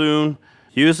real soon.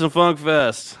 Houston Funk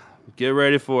Fest. Get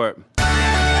ready for it.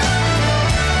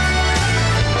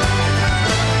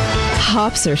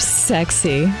 Hops are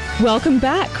sexy. Welcome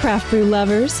back, craft brew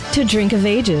lovers, to Drink of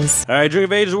Ages. All right, Drink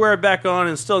of Ages, we're back on,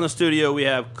 and still in the studio we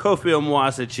have Kofi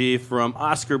Omwasechi from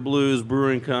Oscar Blues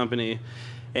Brewing Company,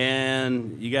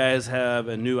 and you guys have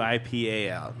a new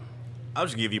IPA out. I'll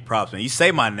just give you props, man. You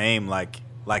say my name like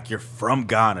you're from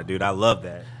Ghana, dude. I love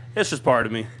that. It's just part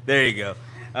of me. There you go.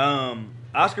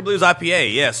 Oscar Blues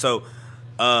IPA, yeah. So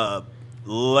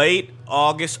late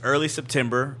August, early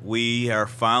September, we are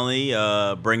finally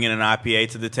bringing an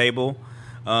IPA to the table.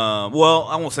 Well,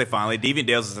 I won't say finally. Deviant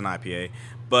Dales is an IPA,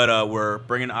 but we're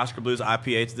bringing Oscar Blues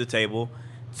IPA to the table.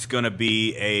 It's going to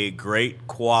be a great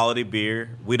quality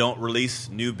beer. We don't release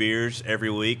new beers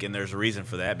every week, and there's a reason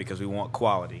for that, because we want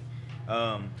quality.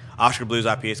 Oscar Blues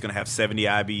IPA is going to have 70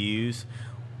 IBUs.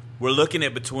 We're looking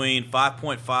at between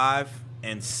 5.5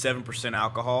 and 7%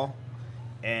 alcohol.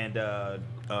 And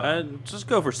just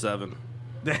go for 7.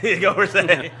 Go for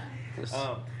 7.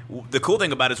 The cool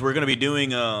thing about it is we're going to be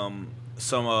doing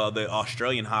some of the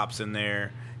Australian hops in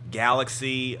there.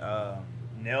 Galaxy,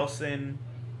 Nelson,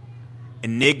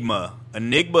 Enigma.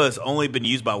 Enigma has only been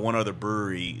used by one other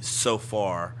brewery so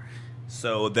far,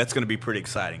 so that's going to be pretty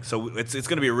exciting. So it's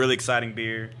going to be a really exciting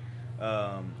beer.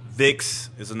 Vix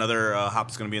is another hop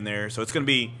that's going to be in there, so it's going to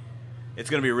be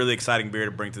a really exciting beer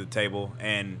to bring to the table,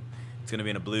 and it's going to be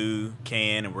in a blue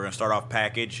can, and we're going to start off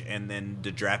package, and then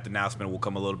the draft announcement will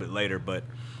come a little bit later. But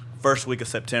first week of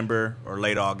September or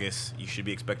late August, you should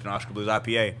be expecting Oscar Blues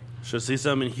IPA. Should see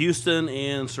some in Houston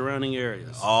and surrounding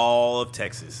areas. All of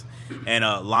Texas. And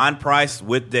line price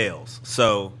with Dale's.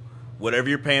 So whatever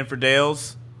you're paying for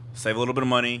Dale's, save a little bit of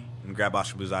money and grab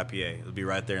Oscar Blues IPA. It'll be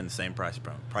right there in the same price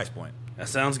point. That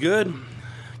sounds good.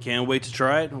 Can't wait to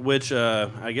try it, which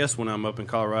I guess when I'm up in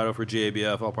Colorado for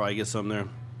GABF, I'll probably get some there.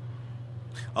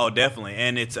 Oh, definitely.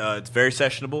 And it's very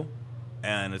sessionable.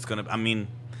 And it's going to, I mean,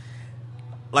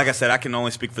 like I said, I can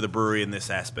only speak for the brewery in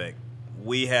this aspect.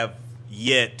 We have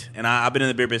yet, and I've been in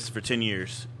the beer business for 10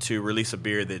 years, to release a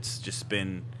beer that's just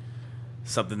been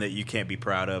something that you can't be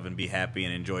proud of and be happy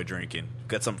and enjoy drinking. We've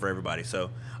got something for everybody. So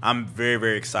I'm very,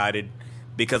 very excited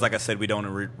because, like I said, we don't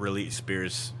release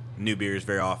new beers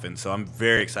very often. So I'm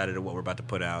very excited at what we're about to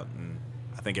put out, and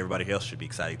I think everybody else should be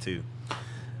excited too.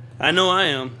 I know I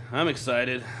am. I'm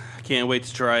excited. I can't wait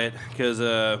to try it because,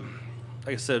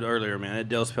 like I said earlier, man, that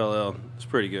Dale's Pale Ale is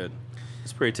pretty good.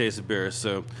 It's pretty tasty beer,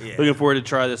 so looking forward to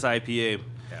try this IPA.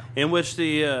 Yeah. In which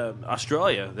the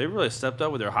Australia, they really stepped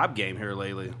up with their hop game here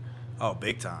lately. Oh,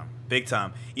 big time. Big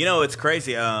time. You know, it's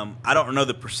crazy. I don't know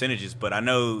the percentages, but I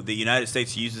know the United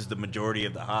States uses the majority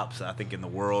of the hops, I think, in the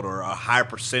world, or a higher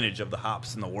percentage of the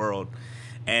hops in the world.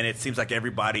 And it seems like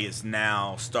everybody is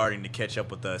now starting to catch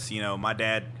up with us. You know, my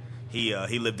dad,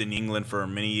 he lived in England for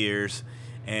many years,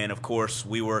 and, of course,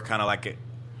 we were kind of like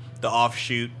the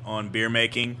offshoot on beer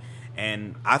making.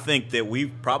 And I think that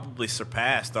we've probably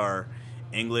surpassed our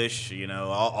English, you know,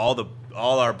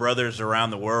 all our brothers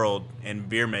around the world in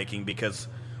beer making, because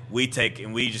we take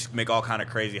and we just make all kind of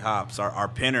crazy hops. Our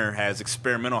Penner has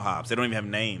experimental hops. They don't even have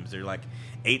names. They're like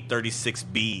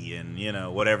 836B and, you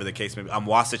know, whatever the case may be.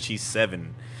 Wasatch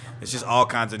 7. It's just all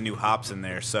kinds of new hops in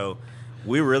there. So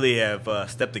we really have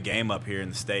stepped the game up here in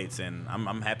the States, and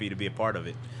I'm happy to be a part of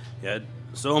it. Yeah,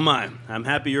 so am I. I'm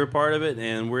happy you're a part of it,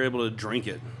 and we're able to drink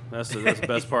it. That's the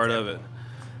best part of it.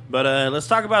 But let's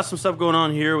talk about some stuff going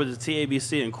on here with the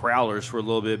TABC and Crowlers for a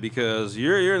little bit, because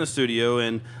you're in the studio,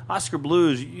 and Oscar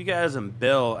Blues, you guys and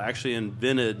Bell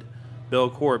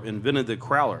Corp invented the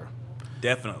Crowler.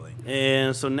 Definitely.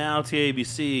 And so now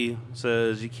TABC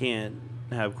says you can't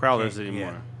have Crowlers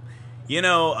anymore. You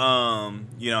know,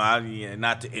 I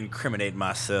not to incriminate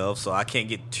myself, so I can't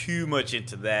get too much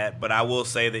into that. But I will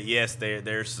say that yes,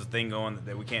 there's a thing going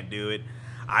that we can't do it.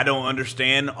 I don't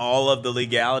understand all of the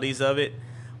legalities of it,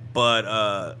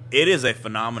 but it is a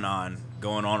phenomenon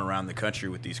going on around the country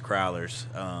with these Crowlers.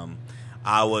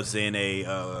 I was in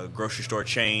a grocery store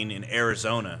chain in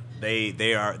Arizona.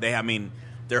 I mean,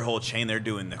 their whole chain, they're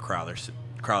doing the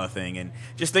Crowler thing. And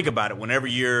just think about it. Whenever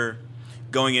you're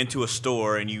going into a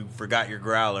store and you forgot your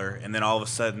growler, and then all of a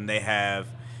sudden they have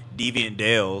Deviant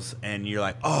Dales, and you're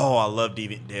like, oh, I love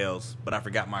Deviant Dales, but I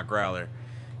forgot my growler.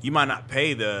 You might not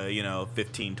pay the,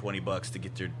 $15-20 to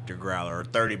get your growler, or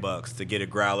 $30 to get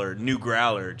a new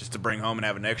growler, just to bring home and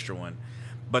have an extra one.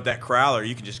 But that Crowler,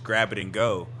 you can just grab it and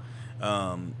go.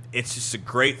 It's just a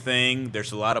great thing.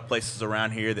 There's a lot of places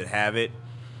around here that have it.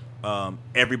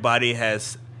 Everybody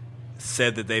has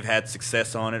said that they've had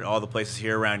success on it. All the places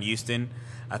here around Houston,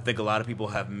 I think a lot of people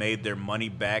have made their money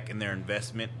back in their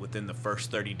investment within the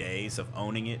first 30 days of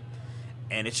owning it.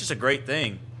 And it's just a great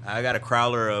thing. I got a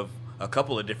Crowler of a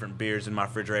couple of different beers in my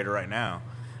refrigerator right now,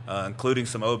 including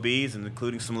some OBs and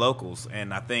including some locals.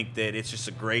 And I think that it's just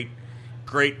a great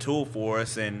tool for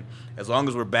us. And as long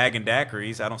as we're bagging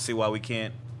daiquiris, I don't see why we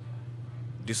can't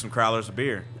do some Crowlers of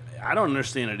beer. I don't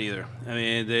understand it either. I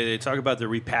mean, they talk about the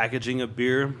repackaging of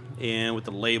beer and with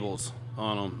the labels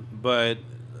on them, but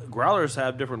growlers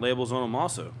have different labels on them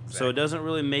also. Exactly. So it doesn't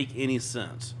really make any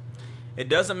sense. It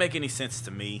doesn't make any sense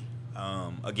to me.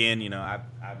 Again,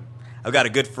 I've got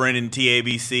a good friend in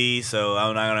TABC, so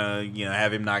I'm not gonna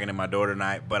have him knocking at my door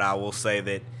tonight. But I will say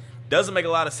that it doesn't make a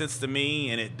lot of sense to me,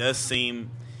 and it does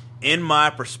seem, in my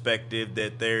perspective,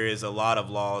 that there is a lot of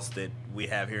laws that we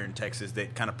have here in Texas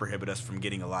that kind of prohibit us from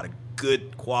getting a lot of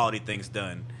good quality things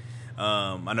done.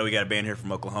 I know we got a band here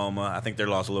from Oklahoma. I think their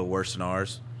law's a little worse than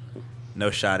ours.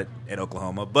 No shot at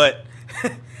Oklahoma, but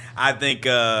I think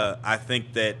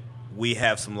that we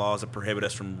have some laws that prohibit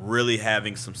us from really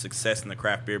having some success in the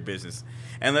craft beer business.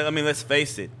 And let's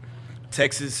face it,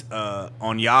 Texas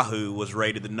on Yahoo was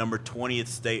rated the number 20th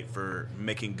state for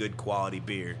making good quality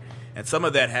beer. And some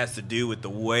of that has to do with the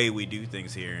way we do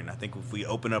things here. And I think if we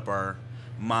open up our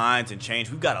minds and change,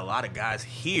 we've got a lot of guys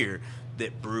here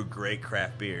that brew great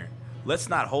craft beer. Let's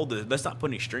not put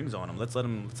any strings on them. Let's let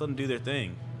them do their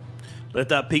thing. Let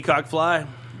that peacock fly.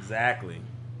 Exactly.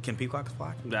 Can peacocks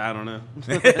fly? I don't know.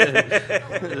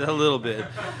 A little bit.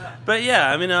 But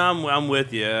yeah, I mean, I'm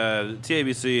with you.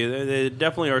 TABC, there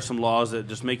definitely are some laws that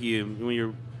just make you, when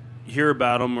you hear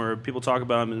about them or people talk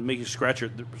about them, and make you scratch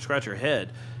your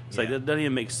head. It's like, that doesn't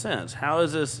even make sense. How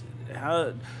is this?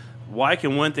 Why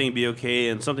can one thing be okay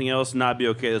and something else not be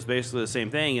okay? That's basically the same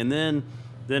thing. And then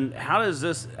how does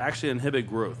this actually inhibit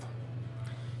growth?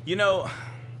 You know,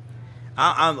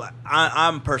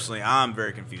 I'm personally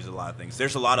very confused with a lot of things.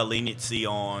 There's a lot of leniency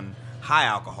on high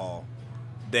alcohol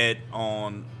that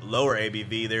on lower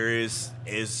ABV there is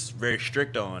very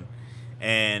strict on.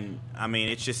 And I mean,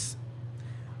 it's just,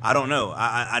 I don't know.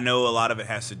 I know a lot of it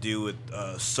has to do with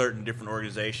certain different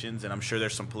organizations, and I'm sure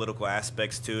there's some political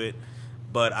aspects to it.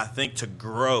 But I think to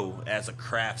grow as a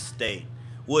craft state,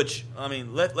 which, I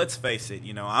mean, let's face it,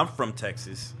 you know, I'm from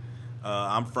Texas.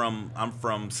 I'm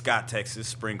from Scott, Texas,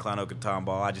 Spring, Clown, Oak, and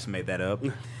Tomball. I just made that up.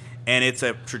 And it's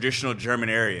a traditional German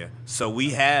area. So we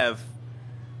have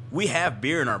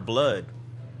beer in our blood.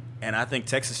 And I think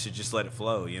Texas should just let it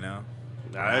flow, you know?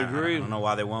 I agree. I don't know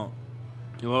why they won't.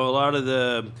 Well, a lot of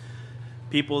the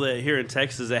people that here in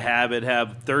Texas that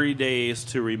have 30 days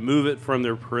to remove it from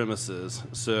their premises.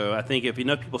 So I think if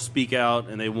enough people speak out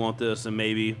and they want this, and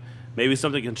maybe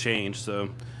something can change. So,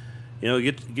 you know,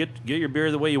 get your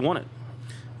beer the way you want it.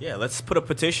 Yeah, let's put a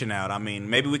petition out. I mean,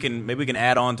 maybe we can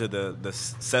add on to the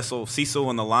Cecil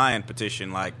and the Lion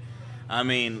petition. Like, I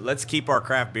mean, let's keep our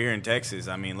craft beer in Texas.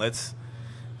 I mean,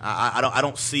 I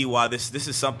don't see why this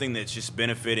is something that's just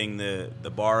benefiting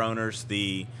the bar owners,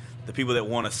 the people that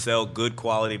want to sell good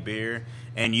quality beer,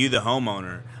 and you, the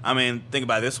homeowner. I mean, think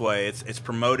about it this way: it's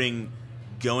promoting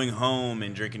going home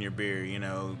and drinking your beer. You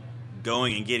know,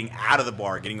 going and getting out of the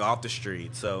bar, getting off the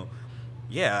street. So,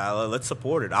 yeah, let's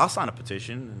support it. I'll sign a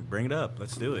petition and bring it up.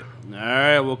 Let's do it. All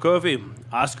right. Well, Kofi,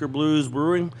 Oscar Blues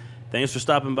Brewing, thanks for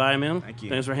stopping by, man. Thank you.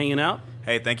 Thanks for hanging out.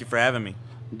 Hey, thank you for having me.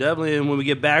 Definitely. And when we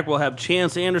get back, we'll have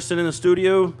Chance Anderson in the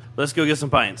studio. Let's go get some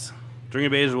pints. Drink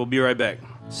of Ages. We'll be right back.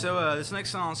 So this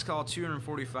next song is called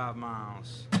 245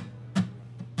 Miles.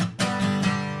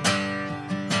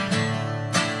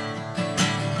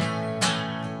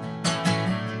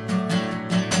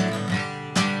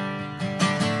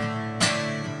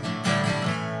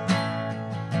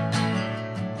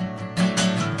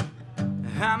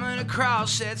 I'm gonna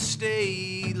cross that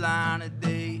state line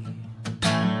today.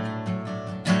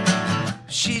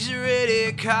 She's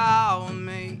already called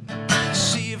me,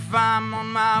 see if I'm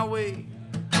on my way.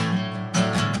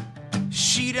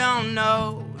 She don't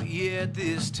know yet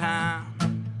this time.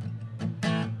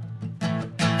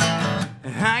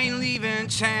 I ain't leaving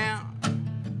town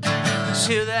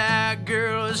till that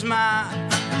girl is mine.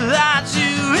 I'd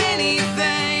do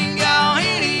anything, go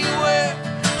anywhere,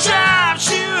 drive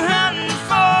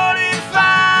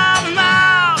 245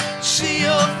 miles, see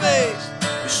your face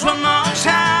just one more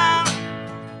time.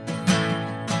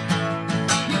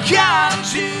 You gotta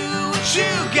do what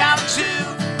you gotta do,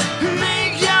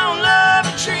 make your love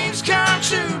and dreams come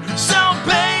true. So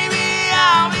baby,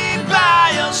 I'll be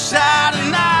by your side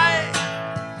tonight,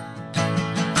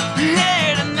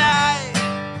 yeah, tonight.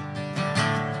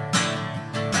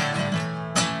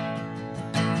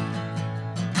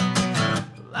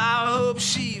 Well, I hope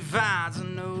she finds a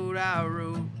note I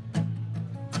wrote,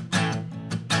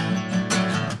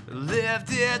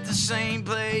 left at the same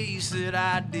place that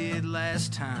I did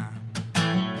last time.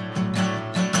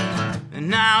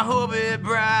 And I hope it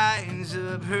brightens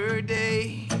up her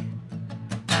day.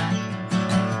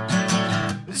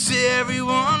 Does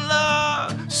everyone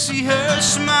love, see her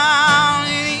smile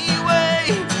anyway?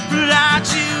 But I'd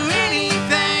do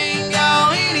anything,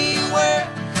 go anywhere,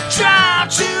 drive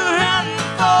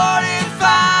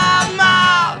 245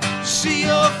 miles, see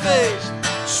your face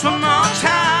just one more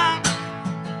time.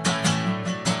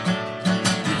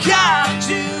 You gotta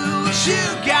do what you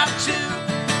gotta do,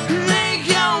 make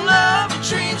your love and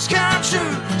dreams come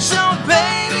true. So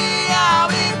baby, I'll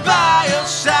be by your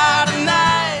side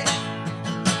tonight,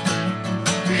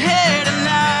 yeah,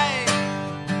 tonight.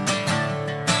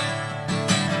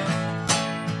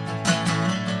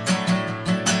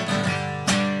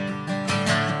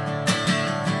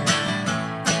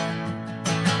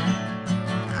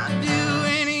 I'd do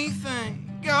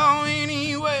anything, go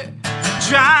anywhere,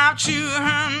 drive drive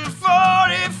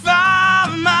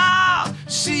 245 miles,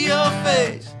 see your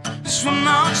face just one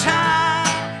more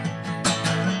time.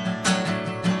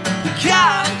 You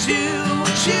gotta do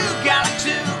what you gotta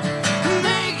do,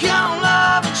 make your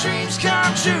love and dreams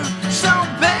come true. So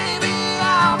baby,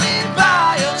 I'll be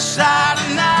by your side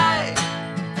tonight,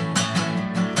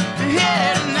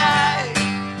 yeah, tonight.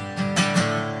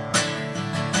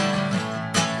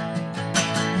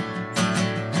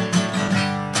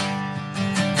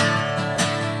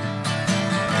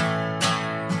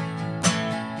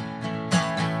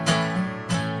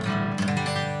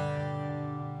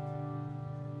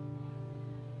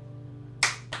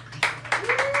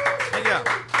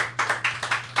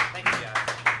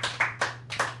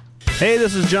 Hey,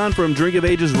 this is John from Drink of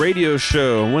Ages radio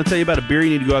show. I want to tell you about a beer you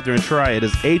need to go out there and try. It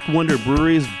is 8th Wonder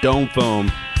Brewery's Dome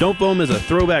Foam. Dome Foam is a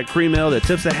throwback cream ale that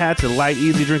tips the hat to light,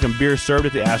 easy drinking beer served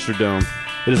at the Astrodome.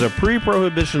 It is a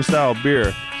pre-prohibition style beer.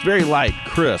 It's very light,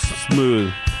 crisp,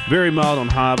 smooth, very mild on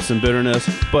hops and bitterness,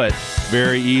 but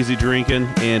very easy drinking,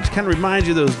 and kind of reminds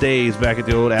you of those days back at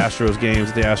the old Astros games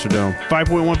at the Astrodome.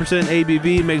 5.1%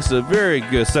 ABV makes a very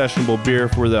good sessionable beer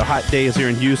for the hot days here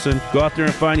in Houston. Go out there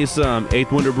and find you some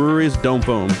 8th Wonder Brewery's Dome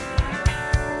Foam.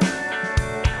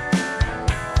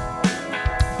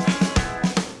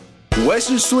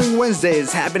 Western Swing Wednesday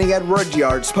is happening at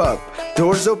Rudyard's Pub.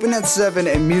 Doors open at 7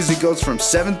 and music goes from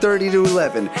 7:30 to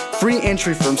 11. Free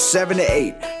entry from 7 to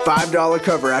 8. $5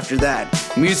 cover after that.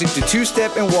 Music to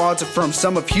two-step and waltz from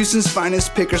some of Houston's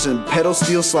finest pickers and pedal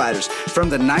steel sliders from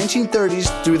the 1930s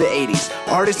through the 80s.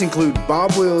 Artists include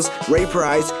Bob Wills, Ray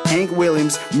Price, Hank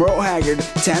Williams, Merle Haggard,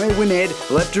 Tammy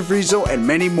Wynette, Lefty Frizzle, and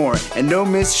many more. And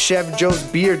don't miss Chef Joe's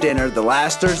Beer Dinner the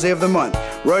last Thursday of the month.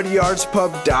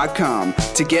 RudyardsPub.com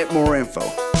to get more info.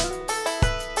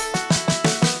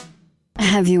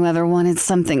 Have you ever wanted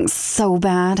something so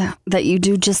bad that you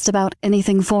do just about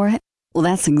anything for it? Well,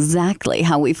 that's exactly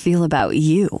how we feel about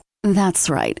you. That's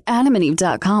right.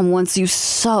 AdamandEve.com wants you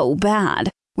so bad.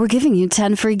 We're giving you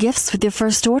 10 free gifts with your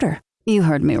first order. You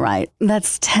heard me right.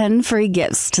 That's 10 free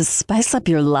gifts to spice up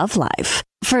your love life.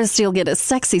 First, you'll get a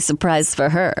sexy surprise for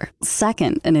her.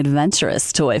 Second, an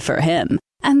adventurous toy for him.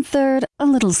 And third, a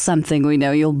little something we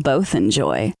know you'll both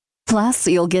enjoy. Plus,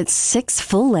 you'll get 6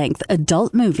 full-length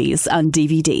adult movies on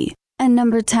DVD. And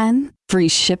number 10, free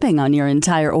shipping on your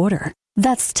entire order.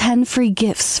 That's 10 free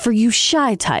gifts for you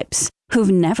shy types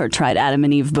who've never tried Adam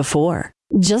and Eve before.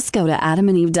 Just go to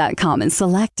AdamandEve.com and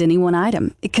select any one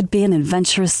item. It could be an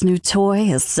adventurous new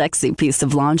toy, a sexy piece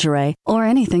of lingerie, or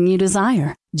anything you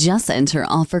desire. Just enter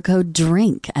offer code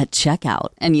DRINK at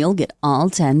checkout and you'll get all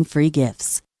 10 free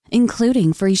gifts,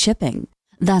 including free shipping.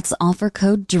 That's offer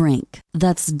code DRINK.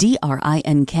 That's DRINK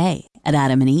at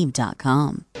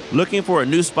AdamandEve.com. Looking for a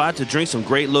new spot to drink some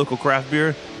great local craft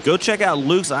beer? Go check out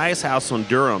Luke's Ice House on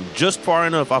Durham, just far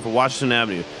enough off of Washington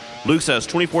Avenue. Luke's has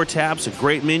 24 taps, a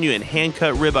great menu, and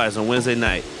hand-cut ribeyes on Wednesday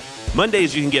night.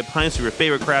 Mondays, you can get pints of your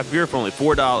favorite craft beer for only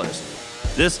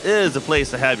 $4. This is the place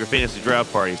to have your fantasy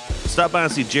draft party. Stop by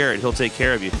and see Jared. He'll take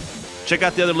care of you. Check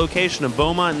out the other location in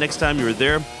Beaumont next time you're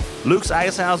there.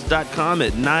 LukesIcehouse.com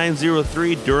at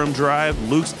 903 Durham Drive,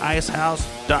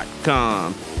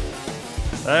 LukesIcehouse.com.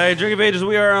 All right, Drink of Ages,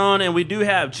 we are on, and we do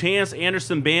have Chance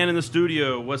Anderson Band in the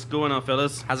studio. What's going on,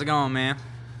 fellas? How's it going, man?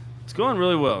 It's going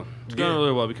really well. It's going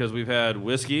really well because we've had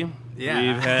whiskey.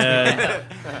 Yeah.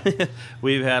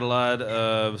 We've had a lot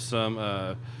of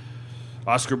some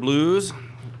Oscar Blues,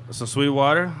 some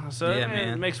Sweetwater. So yeah, man.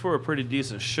 It makes for a pretty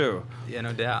decent show. Yeah,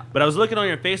 no doubt. But I was looking on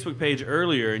your Facebook page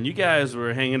earlier, and you guys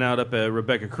were hanging out up at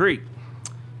Rebecca Creek.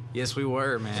 Yes, we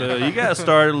were, man. So you guys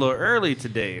started a little early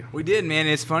today. We did, man.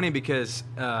 It's funny because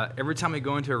every time we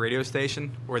go into a radio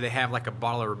station where they have like a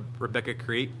bottle of Rebecca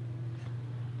Creek,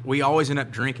 we always end up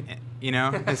drinking it. You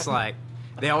know, it's like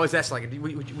they always ask, like,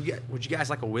 would you guys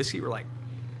like a whiskey? We're like,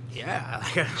 yeah,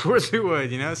 like, of course we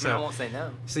would. You know, so I won't say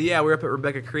no. So yeah, we were up at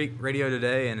Rebecca Creek Radio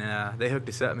today, and they hooked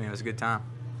us up, man. It was a good time.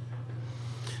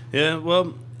 Yeah,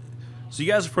 well, so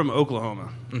you guys are from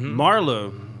Oklahoma, Mm-hmm.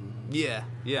 Marlow. Yeah,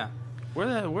 yeah. Where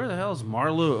the hell is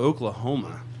Marlow,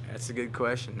 Oklahoma? That's a good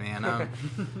question, man.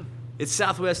 It's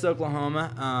southwest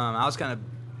Oklahoma. I was kind of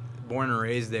born and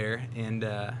raised there, and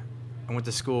I went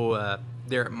to school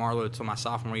there at Marlow until my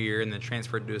sophomore year, and then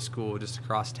transferred to a school just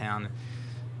across town.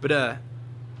 But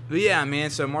yeah, man.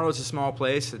 So Marlow's a small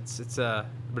place. It's a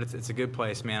good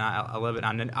place, man. I love it.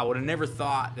 I would have never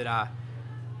thought that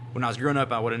when I was growing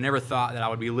up, I would have never thought that I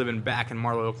would be living back in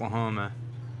Marlow, Oklahoma.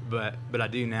 But I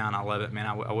do now, and I love it, man.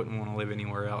 I wouldn't want to live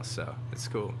anywhere else, so it's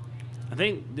cool. I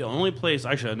think the only place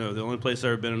I've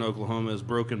ever been in Oklahoma is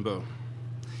Broken Bow,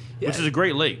 which is a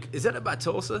great lake. Is that up by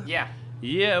Tulsa? Yeah.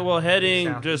 Yeah, well,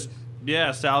 heading just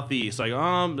Yeah, southeast, like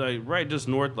right just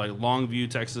north, like Longview,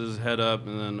 Texas. Head up,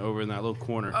 and then over in that little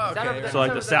corner. Oh, okay. So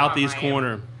like the southeast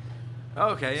corner.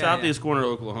 Okay, yeah. Southeast corner of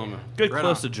Oklahoma. Good Right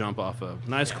cliffs on. to jump off of.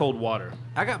 Nice cold water.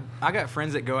 I got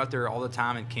friends that go out there all the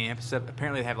time and camp. So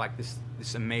apparently they have like this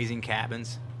amazing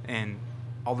cabins and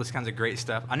all this kinds of great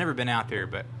stuff. I've never been out there,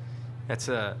 but it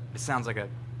sounds like a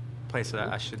place that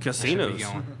I should Casinos. be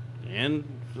going. And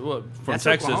well, from That's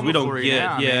Texas, Oklahoma we don't for you get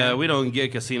now, man. we don't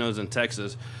get casinos in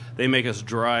Texas. They make us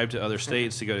drive to other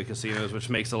states to go to casinos, which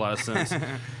makes a lot of sense.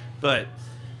 But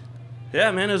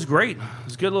yeah, man, it was great.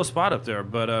 It's a good little spot up there.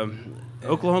 But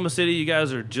Oklahoma City, you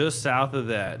guys are just south of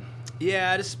that.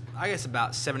 Yeah, I guess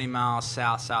about 70 miles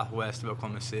southwest of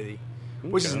Oklahoma City,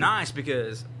 which is nice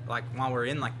because like while we're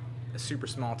in like a super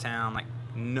small town, like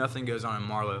nothing goes on in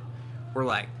Marlow. We're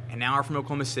like an hour from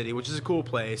Oklahoma City, which is a cool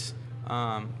place.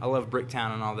 I love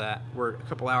Bricktown and all that. We're a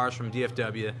couple hours from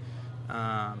DFW,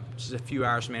 just a few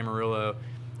hours from Amarillo.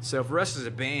 So for us as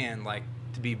a band, like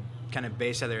to be kind of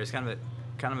based out there, it's kind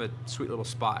of a sweet little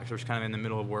spot because we're just kind of in the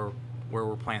middle of where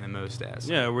we're playing the most at.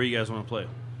 So. Yeah, where you guys want to play.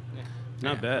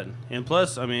 Not bad. And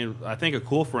plus, I mean, I think a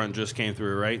Cool Front just came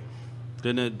through, right?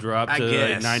 Didn't it drop to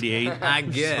like 98? I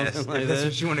guess. Like That's that?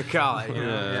 what you want to call it. You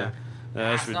know? Yeah.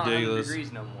 That's It's not 100 ridiculous.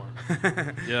 degrees no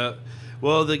more. Yeah.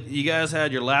 Well, you guys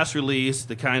had your last release,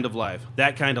 The Kind of Life.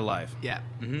 That Kind of Life. Yeah.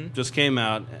 Mm-hmm. Just came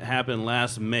out. It happened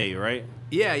last May, right?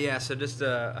 Yeah. So just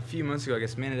a few months ago, I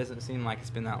guess. Man, it doesn't seem like it's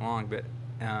been that long, but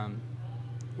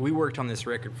we worked on this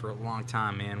record for a long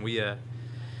time, man. We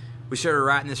started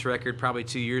writing this record probably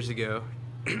 2 years ago,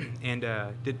 and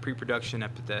did pre-production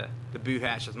up at the Boo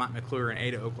Hatch with Mike McClure in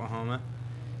Ada, Oklahoma,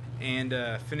 and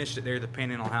finished it there at the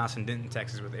Panhandle House in Denton,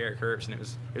 Texas, with Eric Herbst, and it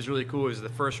was really cool. It was the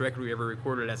first record we ever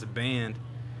recorded as a band,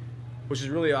 which is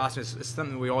really awesome. It's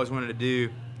something we always wanted to do,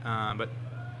 but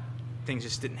things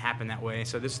just didn't happen that way.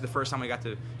 So this is the first time we got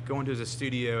to go into a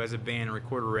studio as a band and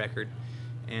record a record.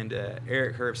 And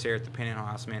Eric Herbst there at the Panhandle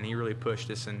House, man, he really pushed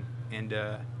us and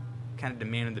kind of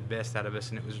demanded the best out of us,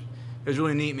 and it was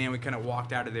really neat, man. We kind of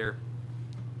walked out of there.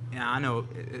 Yeah, I know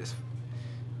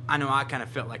I kind of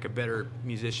felt like a better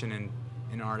musician and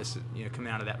an artist, you know,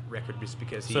 coming out of that record just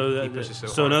because he pushed us so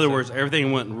hard. So in other words,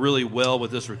 everything went really well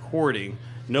with this recording.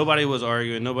 Nobody was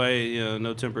arguing. Nobody,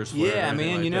 no tempers flaring. Yeah,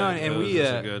 man, like you know, that. and It was we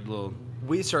just a good little.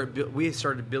 we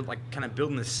started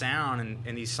building the sound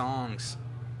and these songs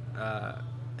a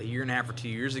year and a half or 2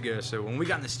 years ago. So when we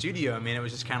got in the studio, I mean, it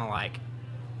was just kind of like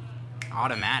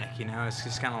automatic, you know. It's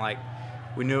just kind of like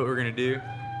we knew what we were gonna do.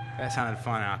 That sounded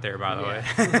fun out there, by the way.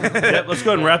 Yep, let's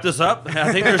go ahead and wrap this up.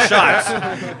 I think there's shots.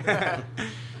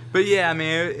 But yeah, I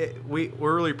mean,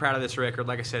 we're really proud of this record.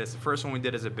 Like I said, it's the first one we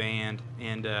did as a band,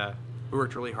 and we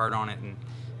worked really hard on it.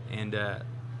 And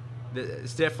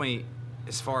it's definitely,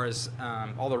 as far as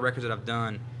all the records that I've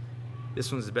done,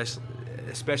 this one's the best,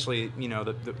 especially, you know,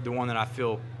 the one that I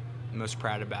feel most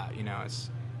proud about. You know, it's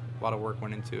a lot of work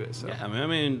went into it. So. Yeah, I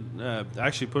mean, I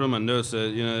actually put on my notes that,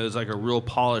 you know, it's like a real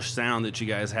polished sound that you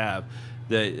guys have.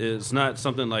 That it's not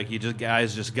something like you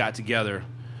guys just got together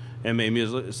and made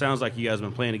music. It sounds like you guys have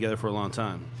been playing together for a long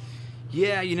time.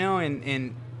 Yeah, you know,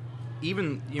 and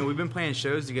even, you know, we've been playing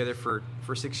shows together for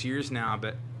 6 years now,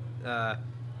 but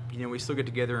you know, we still get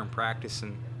together and practice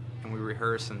and we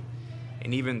rehearse and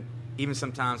even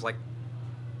sometimes, like,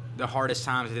 the hardest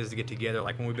times it is to get together,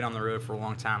 like when we've been on the road for a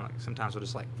long time, like sometimes we'll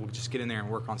just get in there and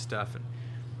work on stuff, and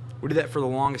we did that for the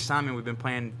longest time, and we've been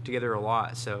playing together a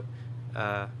lot. So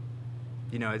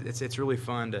you know, it's really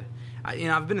fun to, you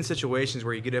know, I've been in situations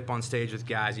where you get up on stage with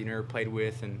guys you never played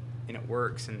with, and it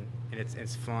works, and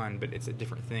it's fun, but it's a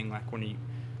different thing, like when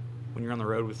you're on the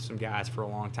road with some guys for a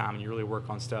long time and you really work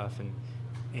on stuff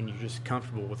and you're just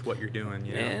comfortable with what you're doing,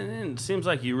 you know. And it seems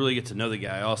like you really get to know the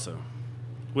guy also,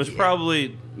 which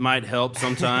probably might help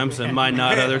sometimes and might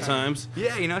not other times.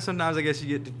 Yeah, you know, sometimes I guess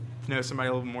you get to know somebody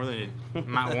a little more than you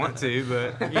might want to,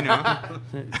 but, you know.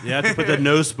 You have to put the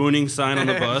no spooning sign on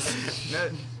the bus. No,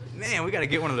 man, we got to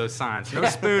get one of those signs. No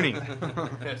spooning.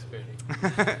 No spooning.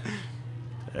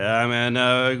 Yeah, man.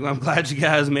 I'm glad you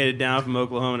guys made it down from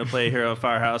Oklahoma to play here at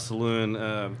Firehouse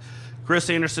Saloon.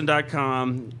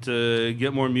 ChrisAnderson.com to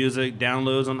get more music,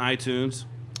 downloads on iTunes.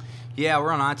 Yeah,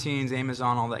 we're on iTunes,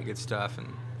 Amazon, all that good stuff.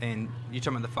 And you're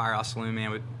talking about the Firehouse Saloon,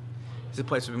 man. It's a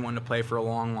place we've been wanting to play for a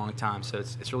long, long time. So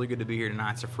it's really good to be here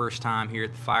tonight. It's our first time here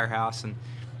at the Firehouse, and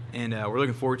we're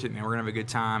looking forward to it, man. We're gonna have a good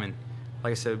time. And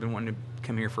like I said, we've been wanting to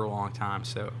come here for a long time.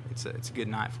 So it's a good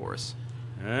night for us.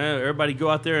 Everybody go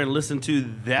out there and listen to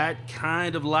That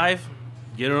Kind of Life.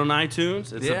 Get it on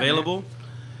iTunes. It's available.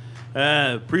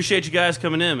 Appreciate you guys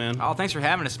coming in, man. Oh, thanks for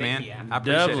having us, man. I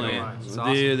appreciate Definitely. it, man. It's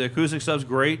awesome. The acoustic stuff's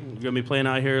great. We're going to be playing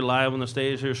out here live on the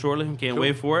stage here shortly. Can't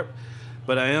wait for it.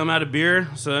 but I am out of beer,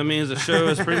 so that means the show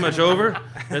is pretty much over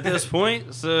at this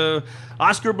point. So,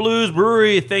 Oscar Blues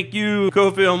Brewery, thank you,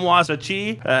 Kofi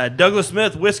Onwuasachie. Douglas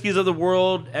Smith Whiskeys of the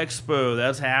World Expo,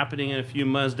 that's happening in a few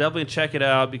months. Definitely check it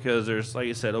out because there's, like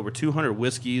you said, over 200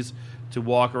 whiskeys to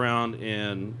walk around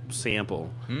and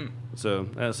sample. So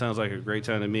that sounds like a great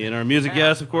time to me. And our music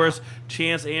guest, of course,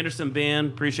 Chance Anderson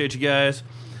Band. Appreciate you guys.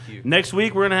 Next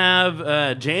week, we're going to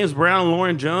have James Brown and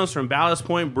Lauren Jones from Ballast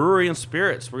Point Brewery and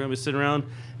Spirits. We're going to be sitting around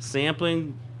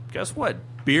sampling, guess what?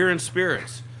 Beer and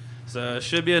spirits. So it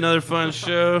should be another fun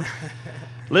show.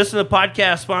 Listen to the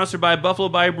podcast sponsored by Buffalo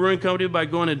Bayou Brewing Company by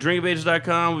going to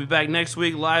drinkofages.com. We'll be back next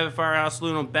week live at Firehouse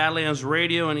Saloon on Badlands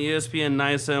Radio and ESPN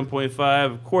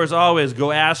 97.5. Of course, always go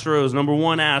Astros, number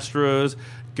one Astros.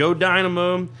 Go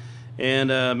Dynamo. And,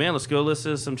 man, let's go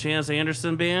listen to some Chance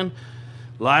Anderson Band.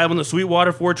 Live on the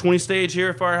Sweetwater 420 stage here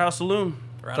at Firehouse Saloon.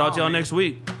 Talk to y'all next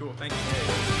week. Cool, thank you.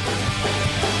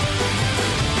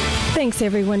 Thanks,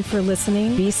 everyone, for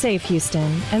listening. Be safe,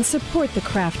 Houston, and support the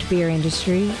craft beer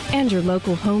industry and your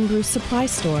local homebrew supply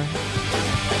store.